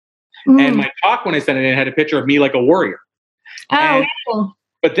Within. And my talk, when I sent it in, had a picture of me like a warrior. Cool.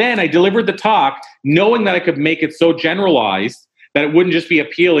 But then I delivered the talk knowing that I could make it so generalized that it wouldn't just be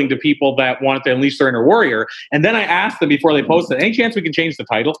appealing to people that wanted to unleash their inner warrior. And then I asked them before they posted, any chance we can change the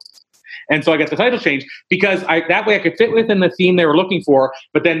title? And so I got the title changed because that way I could fit within the theme they were looking for.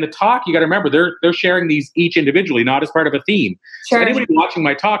 But then the talk, you got to remember, they're sharing these each individually, not as part of a theme. Sure. So anybody watching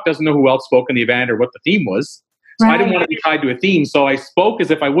my talk doesn't know who else spoke in the event or what the theme was. So I didn't want to be tied to a theme. So I spoke as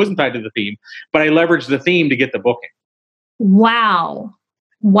if I wasn't tied to the theme, but I leveraged the theme to get the booking. Wow.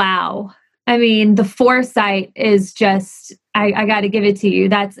 I mean, the foresight is just, I got to give it to you.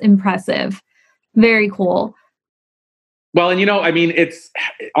 That's impressive. Very cool. Well, and it's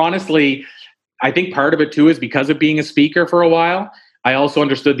honestly, I think part of it too is because of being a speaker for a while. I also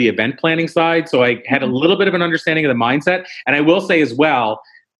understood the event planning side. So I had a little bit of an understanding of the mindset. And I will say as well,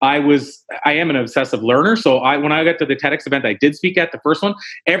 I am an obsessive learner. So when I got to the TEDx event, I did speak at the first one.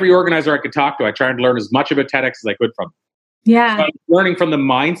 Every organizer I could talk to, I tried to learn as much about TEDx as I could from them. Yeah. So I was learning from the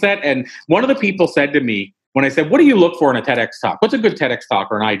mindset. And one of the people said to me, when I said, what do you look for in a TEDx talk? What's a good TEDx talk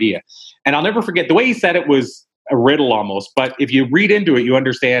or an idea? And I'll never forget, the way he said it was a riddle almost. But if you read into it, you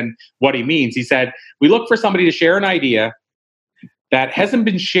understand what he means. He said, we look for somebody to share an idea that hasn't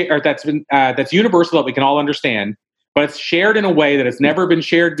been shared, or that's universal, that we can all understand, but it's shared in a way that it's never been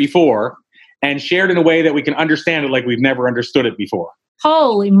shared before, and shared in a way that we can understand it like we've never understood it before.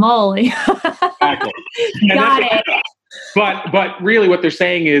 Holy moly. Exactly. Got it. But really what they're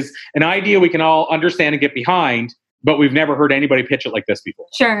saying is an idea we can all understand and get behind, but we've never heard anybody pitch it like this before.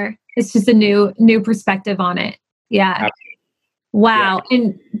 Sure. It's just a new perspective on it. Yeah. Absolutely. Wow. Yeah.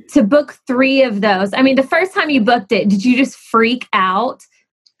 And to book 3 of those, I mean, the first time you booked it, did you just freak out?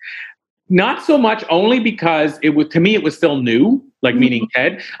 Not so much, only because to me, it was still new, like meaning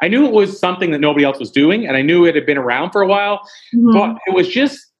TED. I knew it was something that nobody else was doing, and I knew it had been around for a while, but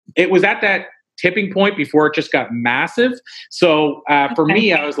it was at that tipping point before it just got massive. So for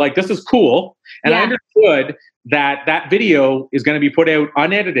me, I was like, this is cool. And I understood that video is going to be put out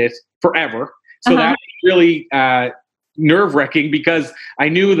unedited forever. So that was really nerve-wracking, because I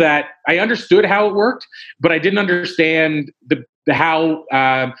knew that I understood how it worked, but I didn't understand how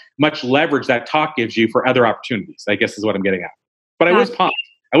much leverage that talk gives you for other opportunities, I guess is what I'm getting at. But I was pumped.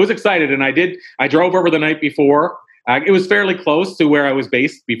 I was excited, and I drove over the night before. It was fairly close to where I was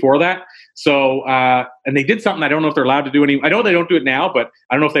based before that. So, and they did something I don't know if they're allowed to do I know they don't do it now, but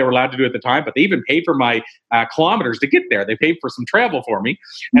I don't know if they were allowed to do it at the time, but they even paid for my kilometers to get there. They paid for some travel for me.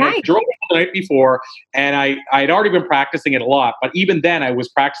 And I drove the night before, and I had already been practicing it a lot. But even then, I was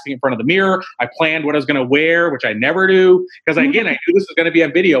practicing in front of the mirror. I planned what I was going to wear, which I never do, because again, I knew this was going to be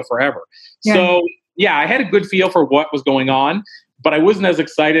on video forever. Yeah. So, yeah, I had a good feel for what was going on. But I wasn't as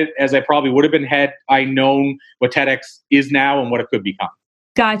excited as I probably would have been had I known what TEDx is now and what it could become.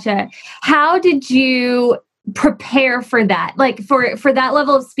 Gotcha. How did you prepare for that? Like for that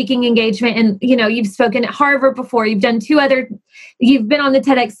level of speaking engagement? And, you've spoken at Harvard before. You've done you've been on the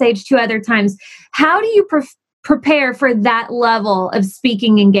TEDx stage 2 other times. How do you prepare for that level of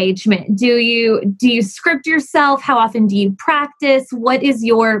speaking engagement? Do you script yourself? How often do you practice? What is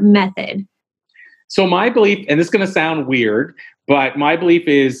your method? So my belief, and this is going to sound weird, but my belief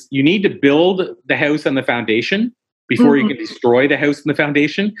is you need to build the house on the foundation before you can destroy the house and the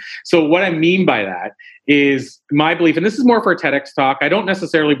foundation. So what I mean by that is my belief, and this is more for a TEDx talk. I don't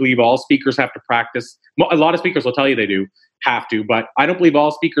necessarily believe all speakers have to practice. A lot of speakers will tell you they do have to, but I don't believe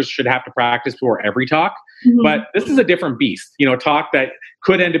all speakers should have to practice before every talk. But this is a different beast, a talk that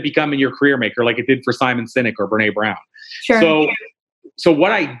could end up becoming your career maker like it did for Simon Sinek or Brene Brown. Sure. So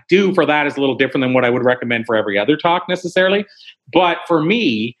what I do for that is a little different than what I would recommend for every other talk necessarily. But for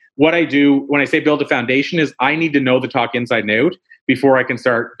me, what I do when I say build a foundation is I need to know the talk inside and out before I can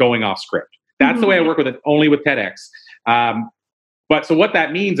start going off script. That's the way I work with it, only with TEDx. But so what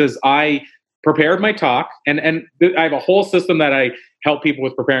that means is I prepared my talk, and I have a whole system that I help people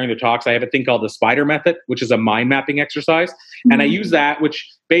with preparing the talks. I have a thing called the SPIDER method, which is a mind mapping exercise. And I use that, which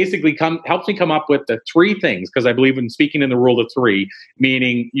basically helps me come up with the 3 things, because I believe in speaking in the rule of 3,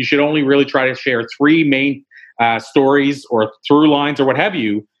 meaning you should only really try to share 3 main stories or through lines or what have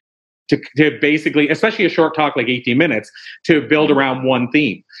you to basically, especially a short talk like 18 minutes, to build around one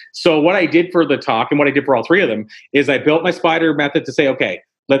theme. So what I did for the talk and what I did for all 3 of them is I built my SPIDER method to say, okay,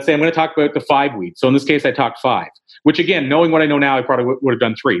 let's say I'm going to talk about the 5 weeds. So in this case, I talked 5, which again, knowing what I know now, I probably would have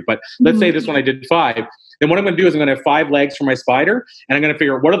done 3. But let's say this one I did 5. Then what I'm going to do is I'm going to have 5 legs for my spider, and I'm going to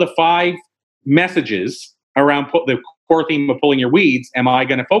figure out what are the 5 messages around the core theme of pulling your weeds am I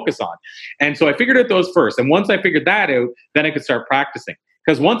going to focus on? And so I figured out those first. And once I figured that out, then I could start practicing.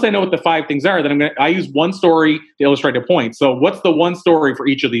 Because once I know what the 5 things are, then I use one story to illustrate a point. So what's the one story for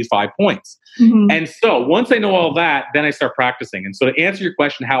each of these 5 points? And so once I know all that, then I start practicing. And so to answer your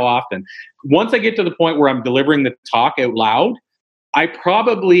question, how often? Once I get to the point where I'm delivering the talk out loud, I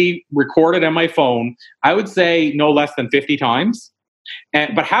probably record it on my phone, I would say no less than 50 times.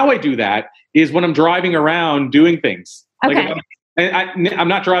 But how I do that is when I'm driving around doing things. Okay. Like I'm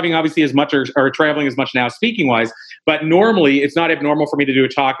not driving obviously as much or traveling as much now speaking wise, but normally it's not abnormal for me to do a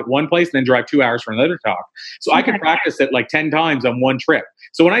talk at one place and then drive 2 hours for another talk. So I can practice it like 10 times on one trip.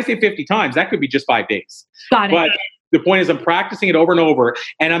 So when I say 50 times, that could be just 5 days. Got it. But the point is I'm practicing it over and over,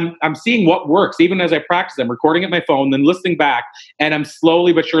 and I'm seeing what works. Even as I practice, I'm recording at my phone, then listening back, and I'm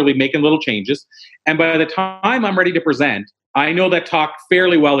slowly but surely making little changes. And by the time I'm ready to present, I know that talk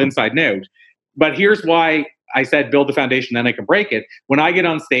fairly well inside and out. But here's why I said build the foundation, then I can break it. When I get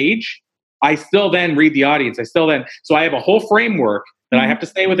on stage, I still then read the audience. So I have a whole framework that I have to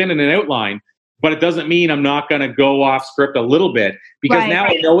stay within in an outline, but it doesn't mean I'm not going to go off script a little bit, because now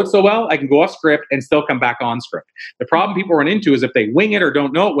I know it so well, I can go off script and still come back on script. The problem people run into is if they wing it or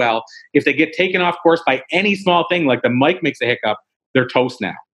don't know it well, if they get taken off course by any small thing, like the mic makes a hiccup, they're toast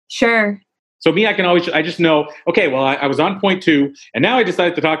now. Sure. So me, I just know, okay, well, I was on point 2, and now I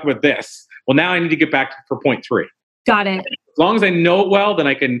decided to talk about this. Well, now I need to get back for point 3. Got it. As long as I know it well, then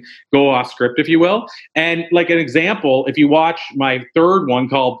I can go off script, if you will. And like an example, if you watch my 3rd one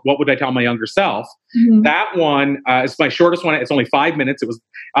called What Would I Tell My Younger Self? That one is my shortest one. It's only 5 minutes. It was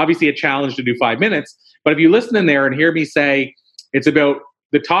obviously a challenge to do 5 minutes. But if you listen in there and hear me say,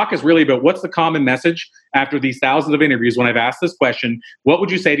 the talk is really about what's the common message after these thousands of interviews when I've asked this question, what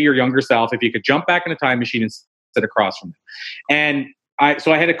would you say to your younger self if you could jump back in a time machine and sit across from them? And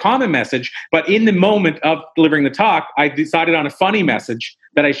so I had a common message, but in the moment of delivering the talk, I decided on a funny message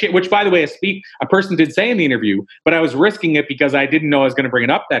that I shared, which, by the way, a person did say in the interview, but I was risking it because I didn't know I was going to bring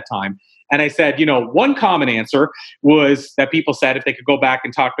it up that time. And I said, one common answer was that people said if they could go back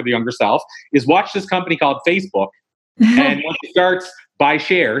and talk to the younger self is watch this company called Facebook. And once it starts, buy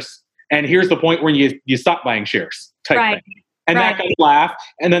shares. And here's the point where you stop buying shares type thing. And that got a laugh.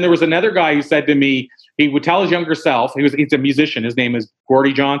 And then there was another guy who said to me, he would tell his younger self, he's a musician, his name is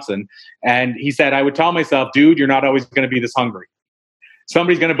Gordy Johnson. And he said, I would tell myself, dude, you're not always going to be this hungry.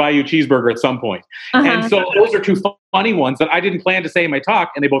 somebody's going to buy you a cheeseburger at some point. And so those are two funny ones that I didn't plan to say in my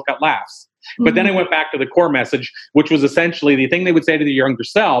talk, and they both got laughs. But then I went back to the core message, which was essentially the thing they would say to the younger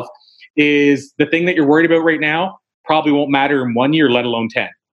self is the thing that you're worried about right now probably won't matter in 1 year, let alone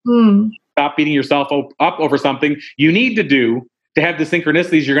 10. Stop beating yourself up over something you need to do to have the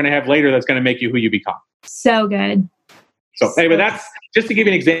synchronicities you're going to have later that's going to make you who you become. So good. So anyway, that's just to give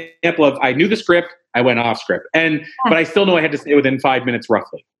you an example of I knew the script, I went off script, but I still know I had to stay within 5 minutes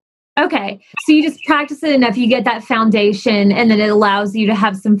roughly. Okay. So you just practice it enough, you get that foundation, and then it allows you to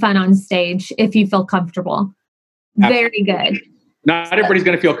have some fun on stage if you feel comfortable. Absolutely. Very good. Not everybody's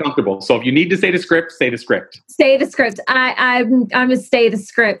going to feel comfortable. So if you need to say the script, say the script. Say the script. I'm a stay the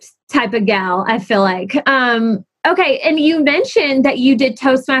script type of gal, I feel like. Okay. And you mentioned that you did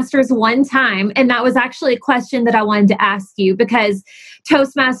Toastmasters one time. And that was actually a question that I wanted to ask you, because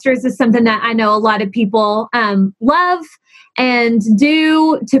Toastmasters is something that I know a lot of people love and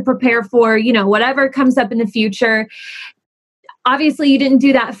do to prepare for, whatever comes up in the future. Obviously, you didn't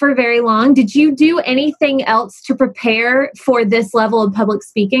do that for very long. Did you do anything else to prepare for this level of public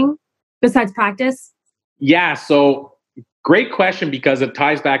speaking besides practice? Yeah. So great question, because it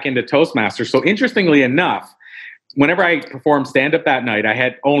ties back into Toastmasters. So interestingly enough, whenever I performed stand-up that night, I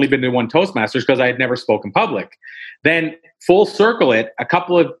had only been to one Toastmasters because I had never spoken public. Then full circle it, a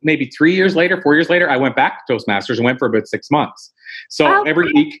couple of maybe 3 years later, 4 years later, I went back to Toastmasters and went for about 6 months. So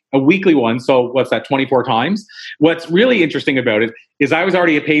every week, a weekly one. So what's that, 24 times? What's really interesting about it is I was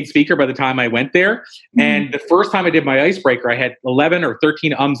already a paid speaker by the time I went there. And the first time I did my icebreaker, I had 11 or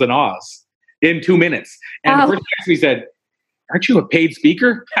 13 ums and ahs in 2 minutes. And the person asked me said, "Aren't you a paid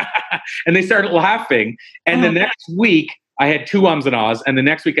speaker?" And they started laughing. And the next week, I had 2 ums and ahs, and the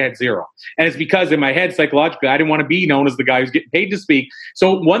next week I had 0. And it's because in my head, psychologically, I didn't want to be known as the guy who's getting paid to speak.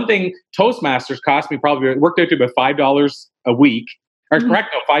 So one thing, Toastmasters cost me probably, it worked out to about $5 a week, or correct,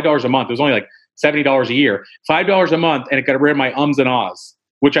 no, $5 a month. It was only like $70 a year, $5 a month, and it got rid of my ums and ahs,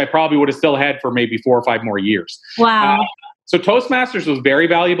 which I probably would have still had for maybe 4 or 5 more years. Wow. So Toastmasters was very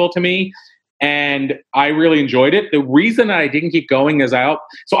valuable to me. And I really enjoyed it. The reason that I didn't keep going is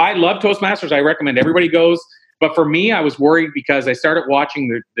so I love Toastmasters. I recommend everybody goes. But for me, I was worried because I started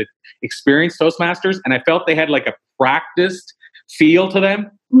watching the experienced Toastmasters, and I felt they had like a practiced feel to them.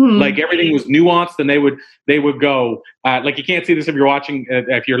 Like everything was nuanced, and they would go like, you can't see this if you're watching,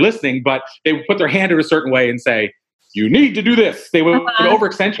 if you're listening, but they would put their hand in a certain way and say, "You need to do this." They would over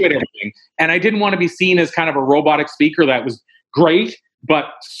accentuate everything. And I didn't want to be seen as kind of a robotic speaker that was great, but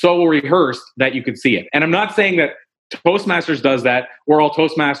so rehearsed that you could see it. And I'm not saying that Toastmasters does that, or all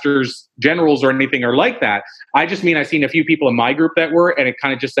Toastmasters generals or anything are like that. I just mean I've seen a few people in my group that were, and it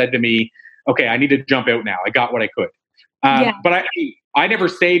kind of just said to me, okay, I need to jump out now. I got what I could. But I never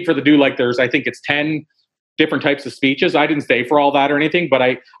stayed for the I think it's 10 different types of speeches. I didn't stay for all that or anything, but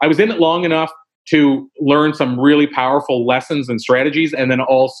I was in it long enough to learn some really powerful lessons and strategies, and then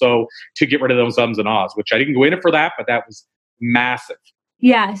also to get rid of those ums and ahs, which I didn't go in it for that, but that was massive.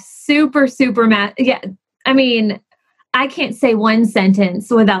 Yeah, super, super yeah. I mean, I can't say one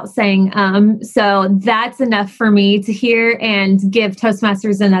sentence without saying so that's enough for me to hear and give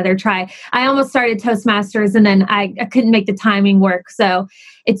Toastmasters another try. I almost started Toastmasters and then I couldn't make the timing work. So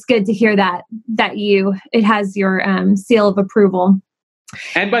it's good to hear that it has your seal of approval.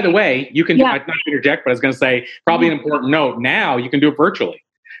 And by the way, you can, not to interject, but I was going to say probably an important note. Now you can do it virtually.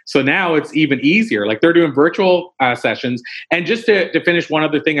 So now it's even easier. Like they're doing virtual sessions. And just to finish, one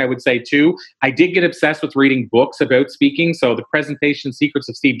other thing I would say too, I did get obsessed with reading books about speaking. So The Presentation Secrets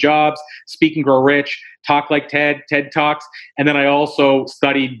of Steve Jobs, Speak and Grow Rich, Talk Like TED, TED Talks. And then I also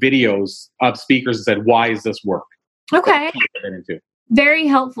studied videos of speakers and said, why does this work? Okay. Very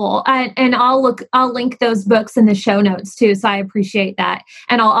helpful. And I'll link those books in the show notes too. So I appreciate that.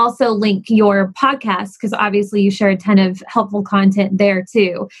 And I'll also link your podcast, because obviously you share a ton of helpful content there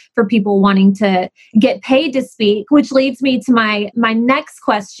too for people wanting to get paid to speak, which leads me to my next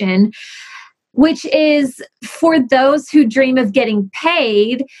question, which is for those who dream of getting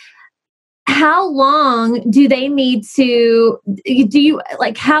paid, how long do they need to,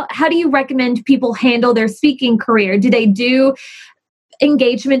 how do you recommend people handle their speaking career? Do they do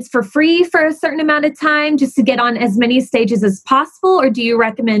engagements for free for a certain amount of time just to get on as many stages as possible? Or do you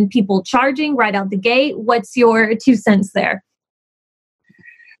recommend people charging right out the gate? What's your 2 cents there?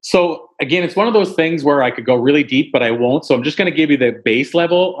 So again, it's one of those things where I could go really deep, but I won't. So I'm just going to give you the base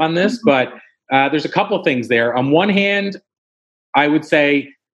level on this, but there's a couple of things there. On one hand, I would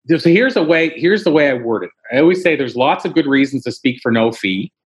say, so here's the way I word it. I always say there's lots of good reasons to speak for no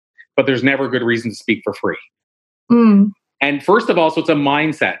fee, but there's never a good reason to speak for free. And first of all, so it's a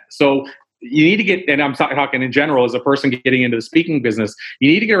mindset. So you need to get, and I'm talking in general as a person getting into the speaking business,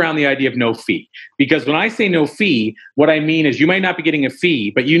 you need to get around the idea of no fee. Because when I say no fee, what I mean is you might not be getting a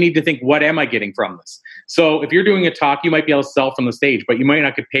fee, but you need to think, what am I getting from this? So if you're doing a talk, you might be able to sell from the stage, but you might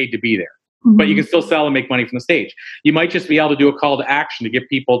not get paid to be there. But you can still sell and make money from the stage. You might just be able to do a call to action to get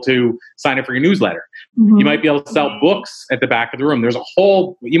people to sign up for your newsletter. You might be able to sell books at the back of the room. There's a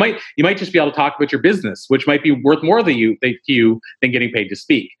whole, you might just be able to talk about your business, which might be worth more to you than getting paid to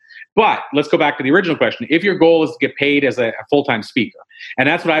speak. But let's go back to the original question. If your goal is to get paid as a full-time speaker, and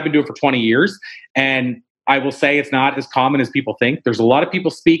that's what I've been doing for 20 years, and I will say it's not as common as people think. There's a lot of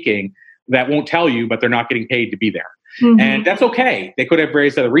people speaking that won't tell you, but they're not getting paid to be there. And that's okay. They could have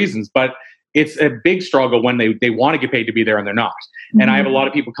various other reasons, but it's a big struggle when they want to get paid to be there and they're not. And I have a lot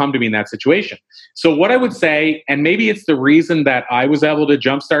of people come to me in that situation. So what I would say, and maybe it's the reason that I was able to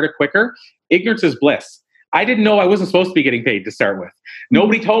jumpstart it quicker, ignorance is bliss. I didn't know I wasn't supposed to be getting paid to start with.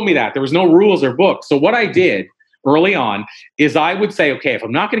 Nobody told me that. There was no rules or books. So what I did early on is I would say, okay, if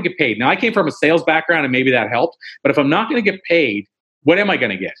I'm not going to get paid, now I came from a sales background and maybe that helped, but if I'm not going to get paid, what am I going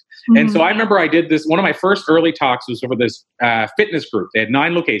to get? And so I remember I did this. One of my first early talks was over this fitness group. They had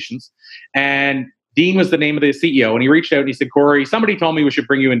 9 locations, and Dean was the name of the CEO. And he reached out and he said, Corey, somebody told me we should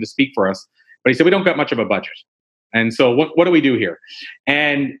bring you in to speak for us. But he said, we don't got much of a budget. And so what do we do here?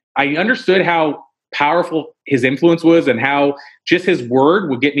 And I understood how powerful his influence was and how just his word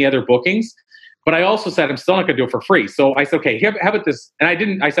would get me other bookings. But I also said, I'm still not going to do it for free. So I said, okay, how about this?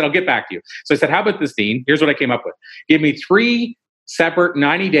 And I said, I'll get back to you. So I said, how about this, Dean? Here's what I came up with. Give me 3 separate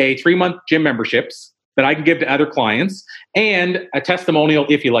 90-day, 3-month gym memberships that I can give to other clients and a testimonial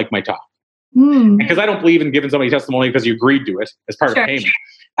if you like my talk. Because I don't believe in giving somebody a testimonial because you agreed to it as part of payment.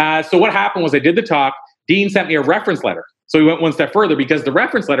 So what happened was I did the talk. Dean sent me a reference letter. So we went one step further because the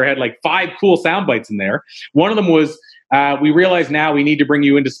reference letter had like 5 cool sound bites in there. One of them was, we realize now we need to bring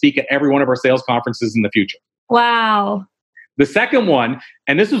you in to speak at every one of our sales conferences in the future. Wow. The second one,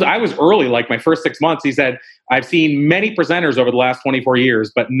 and I was early, like my first 6 months, he said, I've seen many presenters over the last 24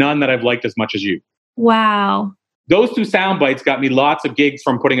 years, but none that I've liked as much as you. Wow. Those 2 sound bites got me lots of gigs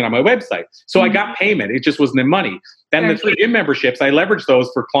from putting it on my website. So I got payment. It just wasn't in money. Then the 3 gym memberships, I leveraged those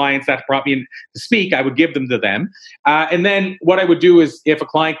for clients that brought me in to speak. I would give them to them. And then what I would do is if a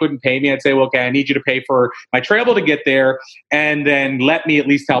client couldn't pay me, I'd say, well, okay, I need you to pay for my travel to get there. And then let me at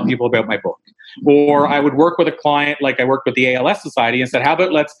least tell people about my book. Or I would work with a client, like I worked with the ALS Society, and said, how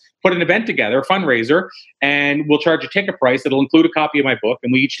about let's put an event together, a fundraiser, and we'll charge a ticket price. It'll include a copy of my book,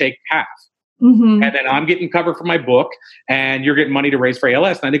 and we each take half. And then I'm getting covered for my book, and you're getting money to raise for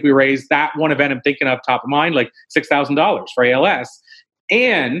ALS. And I think we raised that one event I'm thinking of top of mind, like $6,000 for ALS.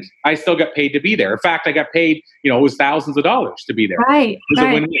 And I still got paid to be there. In fact, I got paid, it was thousands of dollars to be there. Right. It was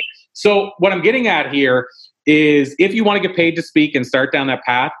a win-win. So what I'm getting at here is if you want to get paid to speak and start down that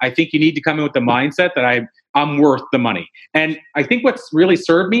path, I think you need to come in with the mindset that I'm worth the money. And I think what's really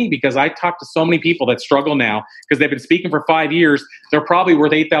served me, because I talk to so many people that struggle now because they've been speaking for 5 years, they're probably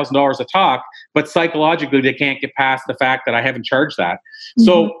worth $8,000 a talk, but psychologically they can't get past the fact that I haven't charged that.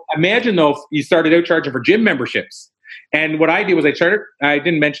 So imagine though, if you started out charging for gym memberships. And what I did was I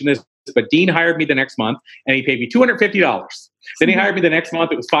didn't mention this, but Dean hired me the next month and he paid me $250. Then he hired me the next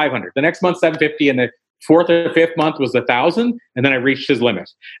month, it was $500. The next month, $750, and the 4th or 5th month was $1,000, and then I reached his limit.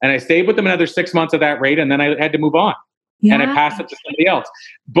 And I stayed with him another 6 months at that rate, and then I had to move on. And I passed it to somebody else.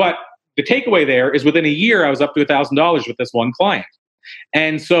 But the takeaway there is within a year, I was up to $1,000 with this one client.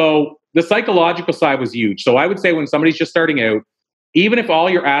 And so the psychological side was huge. So I would say when somebody's just starting out, even if all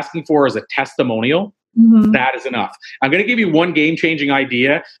you're asking for is a testimonial, that is enough. I'm going to give you one game-changing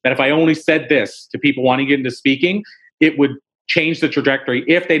idea that if I only said this to people wanting to get into speaking, it would change the trajectory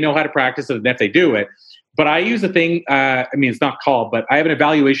if they know how to practice it and if they do it. But I use a thing, it's not called, but I have an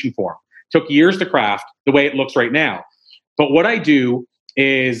evaluation form. It took years to craft the way it looks right now. But what I do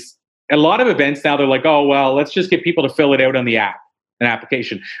is a lot of events now, they're like, oh, well, let's just get people to fill it out on the app, an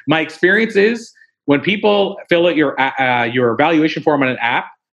application. My experience is when people fill out your evaluation form on an app,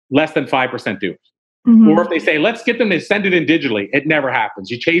 less than 5% do it. Or if they say, let's get them to send it in digitally, it never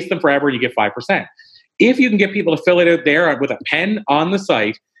happens. You chase them forever, you get 5%. If you can get people to fill it out there with a pen on the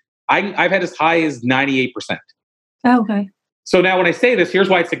site, I've had as high as 98%. Okay. So now when I say this, here's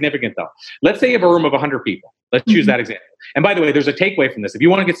why it's significant though. Let's say you have a room of 100 people. Let's use that example. And by the way, there's a takeaway from this. If you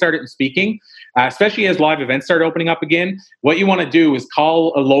want to get started in speaking, especially as live events start opening up again, what you want to do is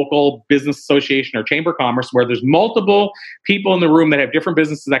call a local business association or chamber of commerce where there's multiple people in the room that have different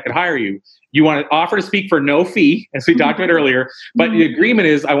businesses that could hire you. You want to offer to speak for no fee, as we talked about earlier, but the agreement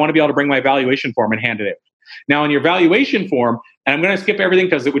is I want to be able to bring my evaluation form and hand it out. Now, in your evaluation form, and I'm going to skip everything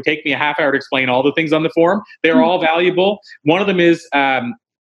because it would take me a half hour to explain all the things on the form. They're all valuable. One of them is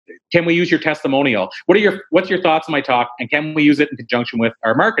can we use your testimonial? What's your thoughts on my talk? And can we use it in conjunction with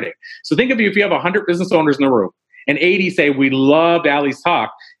our marketing? So think of you if you have 100 business owners in the room and 80 say, we loved Ali's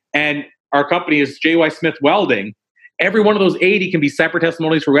talk, and our company is JY Smith Welding. Every one of those 80 can be separate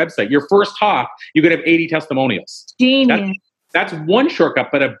testimonials for your website. Your first talk, you could have 80 testimonials. Genius. That's one shortcut,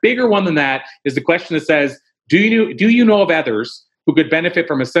 but a bigger one than that is the question that says, do you know of others who could benefit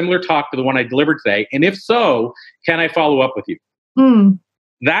from a similar talk to the one I delivered today? And if so, can I follow up with you?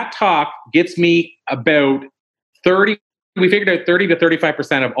 That talk gets me about 30, we figured out 30 to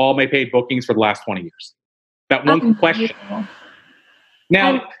 35% of all my paid bookings for the last 20 years. That one question.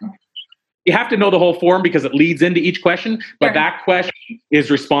 Now, you have to know the whole form because it leads into each question, but that question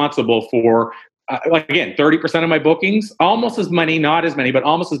is responsible for, again, 30% of my bookings, almost as many, not as many, but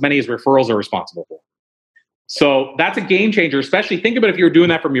almost as many as referrals are responsible for. So that's a game changer, especially think about if you were doing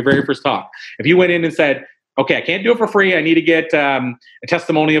that from your very first talk. If you went in and said, okay, I can't do it for free. I need to get a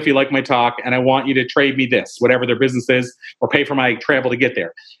testimonial if you like my talk, and I want you to trade me this, whatever their business is, or pay for my travel to get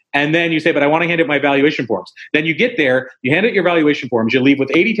there. And then you say, but I want to hand out my evaluation forms. Then you get there, you hand out your evaluation forms, you leave with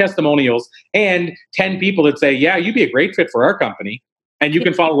 80 testimonials and 10 people that say, yeah, you'd be a great fit for our company, and you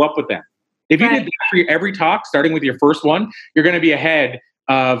can follow up with them. If you did that for every talk, starting with your first one, you're going to be ahead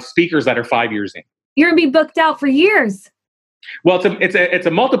of speakers that are 5 years in. You're going to be booked out for years. Well, it's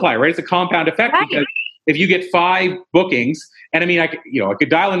a multiplier, right? It's a compound effect because if you get 5 bookings, and I mean, I could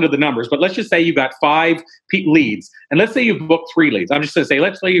dial into the numbers, but let's just say you got 5 leads, and let's say you booked 3 leads. I'm just going to say,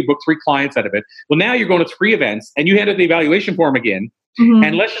 let's say you booked 3 clients out of it. Well, now you're going to 3 events, and you handed the evaluation form again,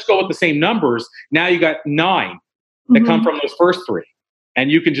 and let's just go with the same numbers. Now you got 9 that come from those first 3,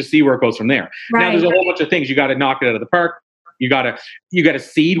 and you can just see where it goes from there. Now there's a whole bunch of things you got to knock it out of the park. You got to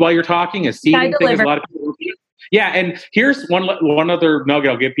seed while you're talking. A seeding thing is a lot of people. Yeah, and here's one other nugget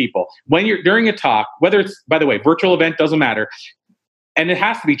I'll give people. When you're during a talk, whether it's, by the way, virtual event, doesn't matter, and it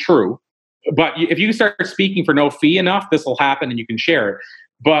has to be true, but if you start speaking for no fee enough, this will happen and you can share it.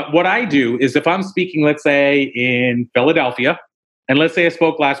 But what I do is if I'm speaking, let's say, in Philadelphia, and let's say I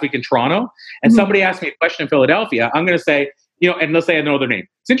spoke last week in Toronto, and somebody asked me a question in Philadelphia, I'm going to say, and let's say I know their name.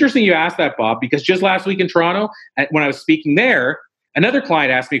 It's interesting you asked that, Bob, because just last week in Toronto, when I was speaking there, another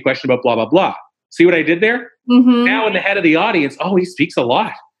client asked me a question about blah, blah, blah. See what I did there? Now in the head of the audience, he speaks a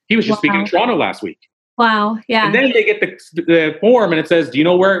lot. He was just speaking in Toronto last week. Wow, yeah. And then they get the form and it says, do you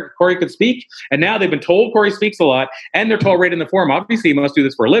know where Corey could speak? And now they've been told Corey speaks a lot, and they're told right in the form, obviously he must do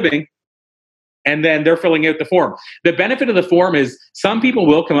this for a living. And then they're filling out the form. The benefit of the form is some people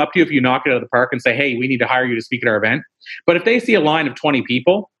will come up to you if you knock it out of the park and say, hey, we need to hire you to speak at our event. But if they see a line of 20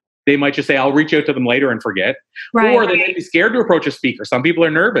 people, they might just say, I'll reach out to them later and forget. Or they might be scared to approach a speaker. Some people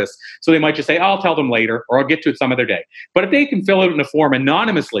are nervous. So they might just say, I'll tell them later, or I'll get to it some other day. But if they can fill out in a form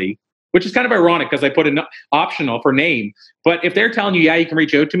anonymously, which is kind of ironic because I put an optional for name. But if they're telling you, yeah, you can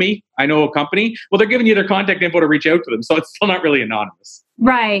reach out to me, I know a company, well, they're giving you their contact info to reach out to them. So it's still not really anonymous.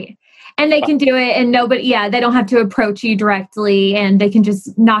 Right. And they can do it and they don't have to approach you directly, and they can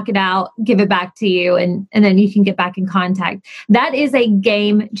just knock it out, give it back to you, and then you can get back in contact. That is a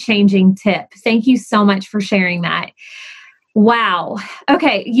game-changing tip. Thank you so much for sharing that. Wow.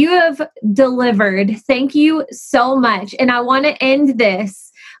 Okay, you have delivered. Thank you so much. And I want to end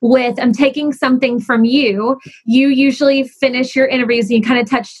this with, I'm taking something from you. You usually finish your interviews, and you kind of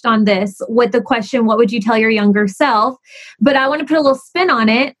touched on this with the question, what would you tell your younger self? But I want to put a little spin on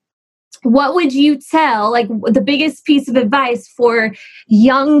it. What would you tell, like the biggest piece of advice for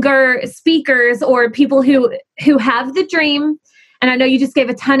younger speakers or people who have the dream? And I know you just gave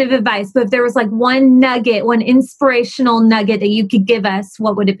a ton of advice, but if there was like one nugget, one inspirational nugget that you could give us,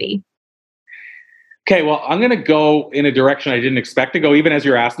 what would it be? Okay, well, I'm going to go in a direction I didn't expect to go. Even as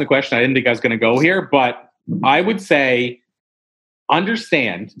you're asking the question, I didn't think I was going to go here, but I would say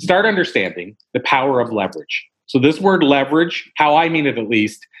start understanding the power of leverage. So this word leverage, how I mean it at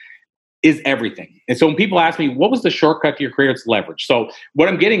least, is everything. And so when people ask me, what was the shortcut to your career? It's leverage. So what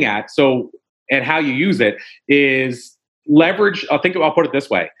I'm getting at, and how you use it is leverage. I'll put it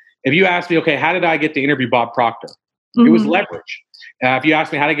this way. If you ask me, okay, how did I get to interview Bob Proctor? It was leverage. If you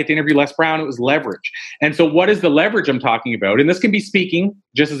ask me how to get to interview Les Brown, it was leverage. And so what is the leverage I'm talking about? And this can be speaking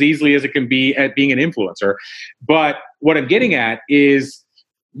just as easily as it can be at being an influencer. But what I'm getting at is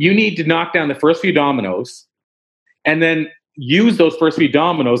you need to knock down the first few dominoes and then use those first few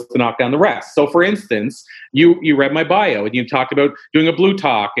dominoes to knock down the rest. So for instance, you read my bio and you talked about doing a Blue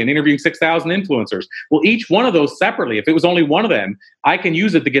Talk and interviewing 6,000 influencers. Well, each one of those separately, if it was only one of them, I can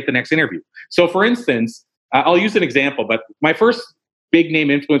use it to get the next interview. So for instance, I'll use an example, but my first big name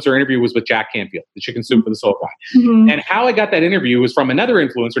influencer interview was with Jack Canfield, the Chicken Soup for the Soul guy. And how I got that interview was from another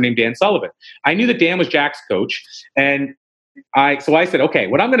influencer named Dan Sullivan. I knew that Dan was Jack's coach, and I said, okay,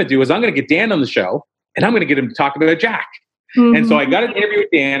 what I'm going to do is I'm going to get Dan on the show and I'm going to get him to talk about Jack. Mm-hmm. And so I got an interview with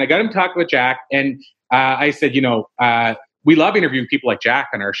Dan. I got him to talk about Jack. And I said, we love interviewing people like Jack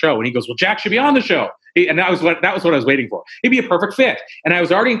on our show. And he goes, well, Jack should be on the show. And that was what I was waiting for. He'd be a perfect fit. And I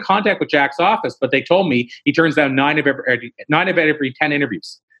was already in contact with Jack's office, but they told me he turns down 9 of every 10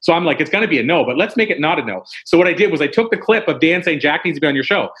 interviews. So I'm like, it's going to be a no, but let's make it not a no. So what I did was I took the clip of Dan saying Jack needs to be on your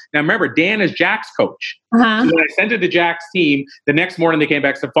show. Now remember, Dan is Jack's coach. Uh-huh. So when I sent it to Jack's team, the next morning they came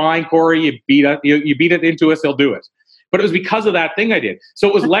back and said, fine, Corey, you beat it into us, he'll do it. But it was because of that thing I did. So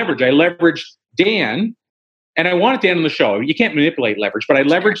it was leverage. I leveraged Dan, and I wanted Dan on the show. You can't manipulate leverage, but I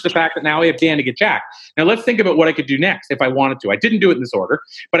leveraged the fact that now I have Dan to get Jack. Now let's think about what I could do next if I wanted to. I didn't do it in this order,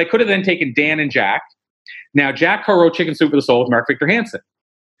 but I could have then taken Dan and Jack. Now Jack co-wrote Chicken Soup for the Soul with Mark Victor Hansen.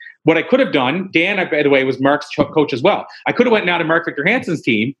 What I could have done, Dan, by the way, was Mark's coach as well. I could have went now to Mark Victor Hansen's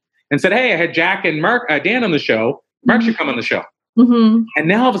team and said, hey, I had Jack and Dan on the show. Mark should come on the show. Mm-hmm. And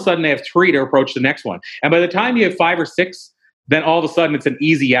now all of a sudden I have 3 to approach the next one. And by the time you have 5 or 6, then all of a sudden it's an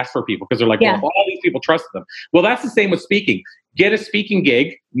easy yes for people because they're like, well, all these people trust them. Well, that's the same with speaking. Get a speaking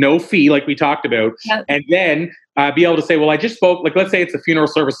gig, no fee, like we talked about, and then be able to say, well, I just spoke, like let's say it's the Funeral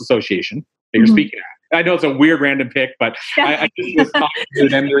Service Association that you're speaking at. I know it's a weird random pick, but I just was talking to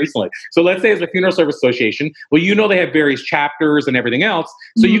them recently. So let's say it's the Funeral Service Association. Well, they have various chapters and everything else.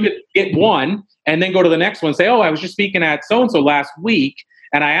 So you could get one and then go to the next one and say, oh, I was just speaking at so-and-so last week,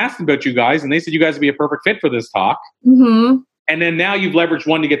 and I asked them about you guys, and they said you guys would be a perfect fit for this talk. Mm-hmm. And then now you've leveraged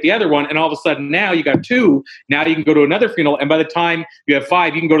one to get the other one, and all of a sudden now you got 2. Now you can go to another funeral, and by the time you have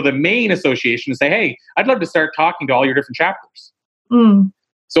 5, you can go to the main association and say, hey, I'd love to start talking to all your different chapters. Mm.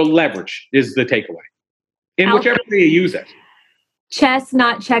 So leverage is the takeaway. In whichever way you use it. Chess,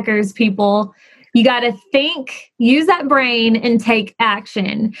 not checkers, people. You got to think, use that brain, and take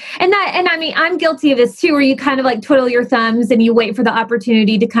action. And I mean, I'm guilty of this too, where you kind of like twiddle your thumbs and you wait for the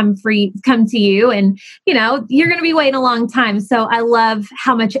opportunity to come to you. And, you're going to be waiting a long time. So I love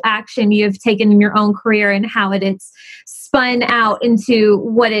how much action you have taken in your own career and how it's spun out into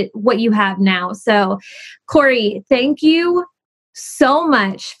what you have now. So Corey, thank you so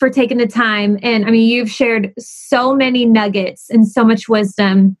much for taking the time. And I mean, you've shared so many nuggets and so much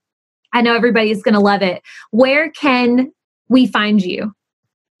wisdom. I know everybody's going to love it. Where can we find you?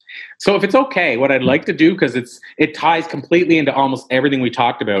 So if it's okay, what I'd like to do, because it ties completely into almost everything we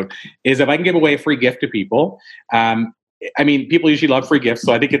talked about, is if I can give away a free gift to people. I mean, people usually love free gifts,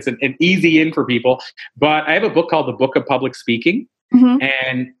 so I think it's an easy in for people. But I have a book called The Book of Public Speaking. Mm-hmm.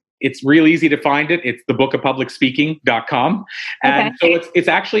 And it's real easy to find it. It's thebookofpublicspeaking.com. And so it's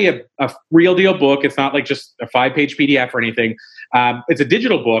actually a real deal book. It's not like just a 5-page PDF or anything. It's a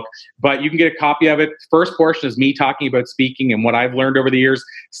digital book, but you can get a copy of it. First portion is me talking about speaking and what I've learned over the years.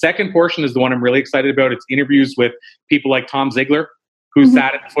 Second portion is the one I'm really excited about. It's interviews with people like Tom Ziglar, who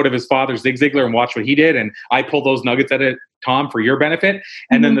sat at the foot of his father, Zig Ziglar, and watched what he did. And I pulled those nuggets out of Tom for your benefit.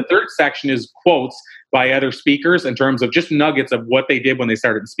 And then the third section is quotes by other speakers in terms of just nuggets of what they did when they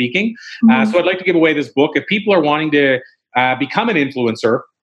started speaking. So I'd like to give away this book. If people are wanting to become an influencer,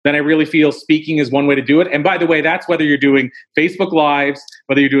 then I really feel speaking is one way to do it. And by the way, that's whether you're doing Facebook Lives,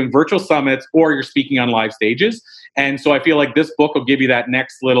 whether you're doing virtual summits, or you're speaking on live stages. And so I feel like this book will give you that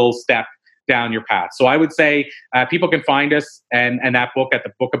next little step down your path. So I would say people can find us and that book at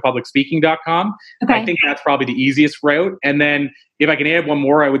thebookofpublicspeaking.com. I think that's probably the easiest route. And then if I can add one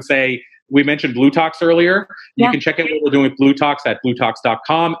more, I would say, we mentioned Blue Talks earlier. You can check out what we're doing with Blue Talks at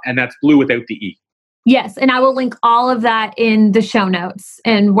bluetalks.com, and that's blue without the E. Yes, and I will link all of that in the show notes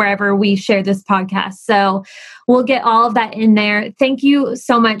and wherever we share this podcast. So we'll get all of that in there. Thank you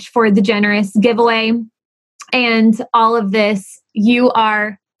so much for the generous giveaway and all of this. You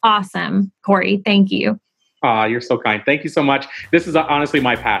are awesome, Corey. Thank you. You're so kind. Thank you so much. This is honestly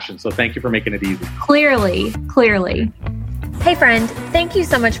my passion, so thank you for making it easy. Clearly. Hey friend, thank you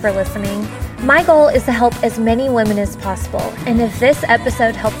so much for listening. My goal is to help as many women as possible, and if this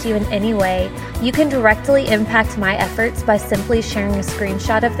episode helped you in any way, you can directly impact my efforts by simply sharing a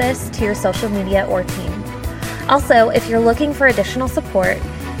screenshot of this to your social media or team. Also, if you're looking for additional support,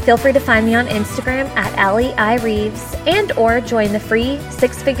 feel free to find me on Instagram at Allie I. Reeves and or join the free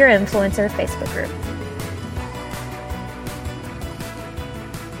 6-Figure Influencer Facebook group.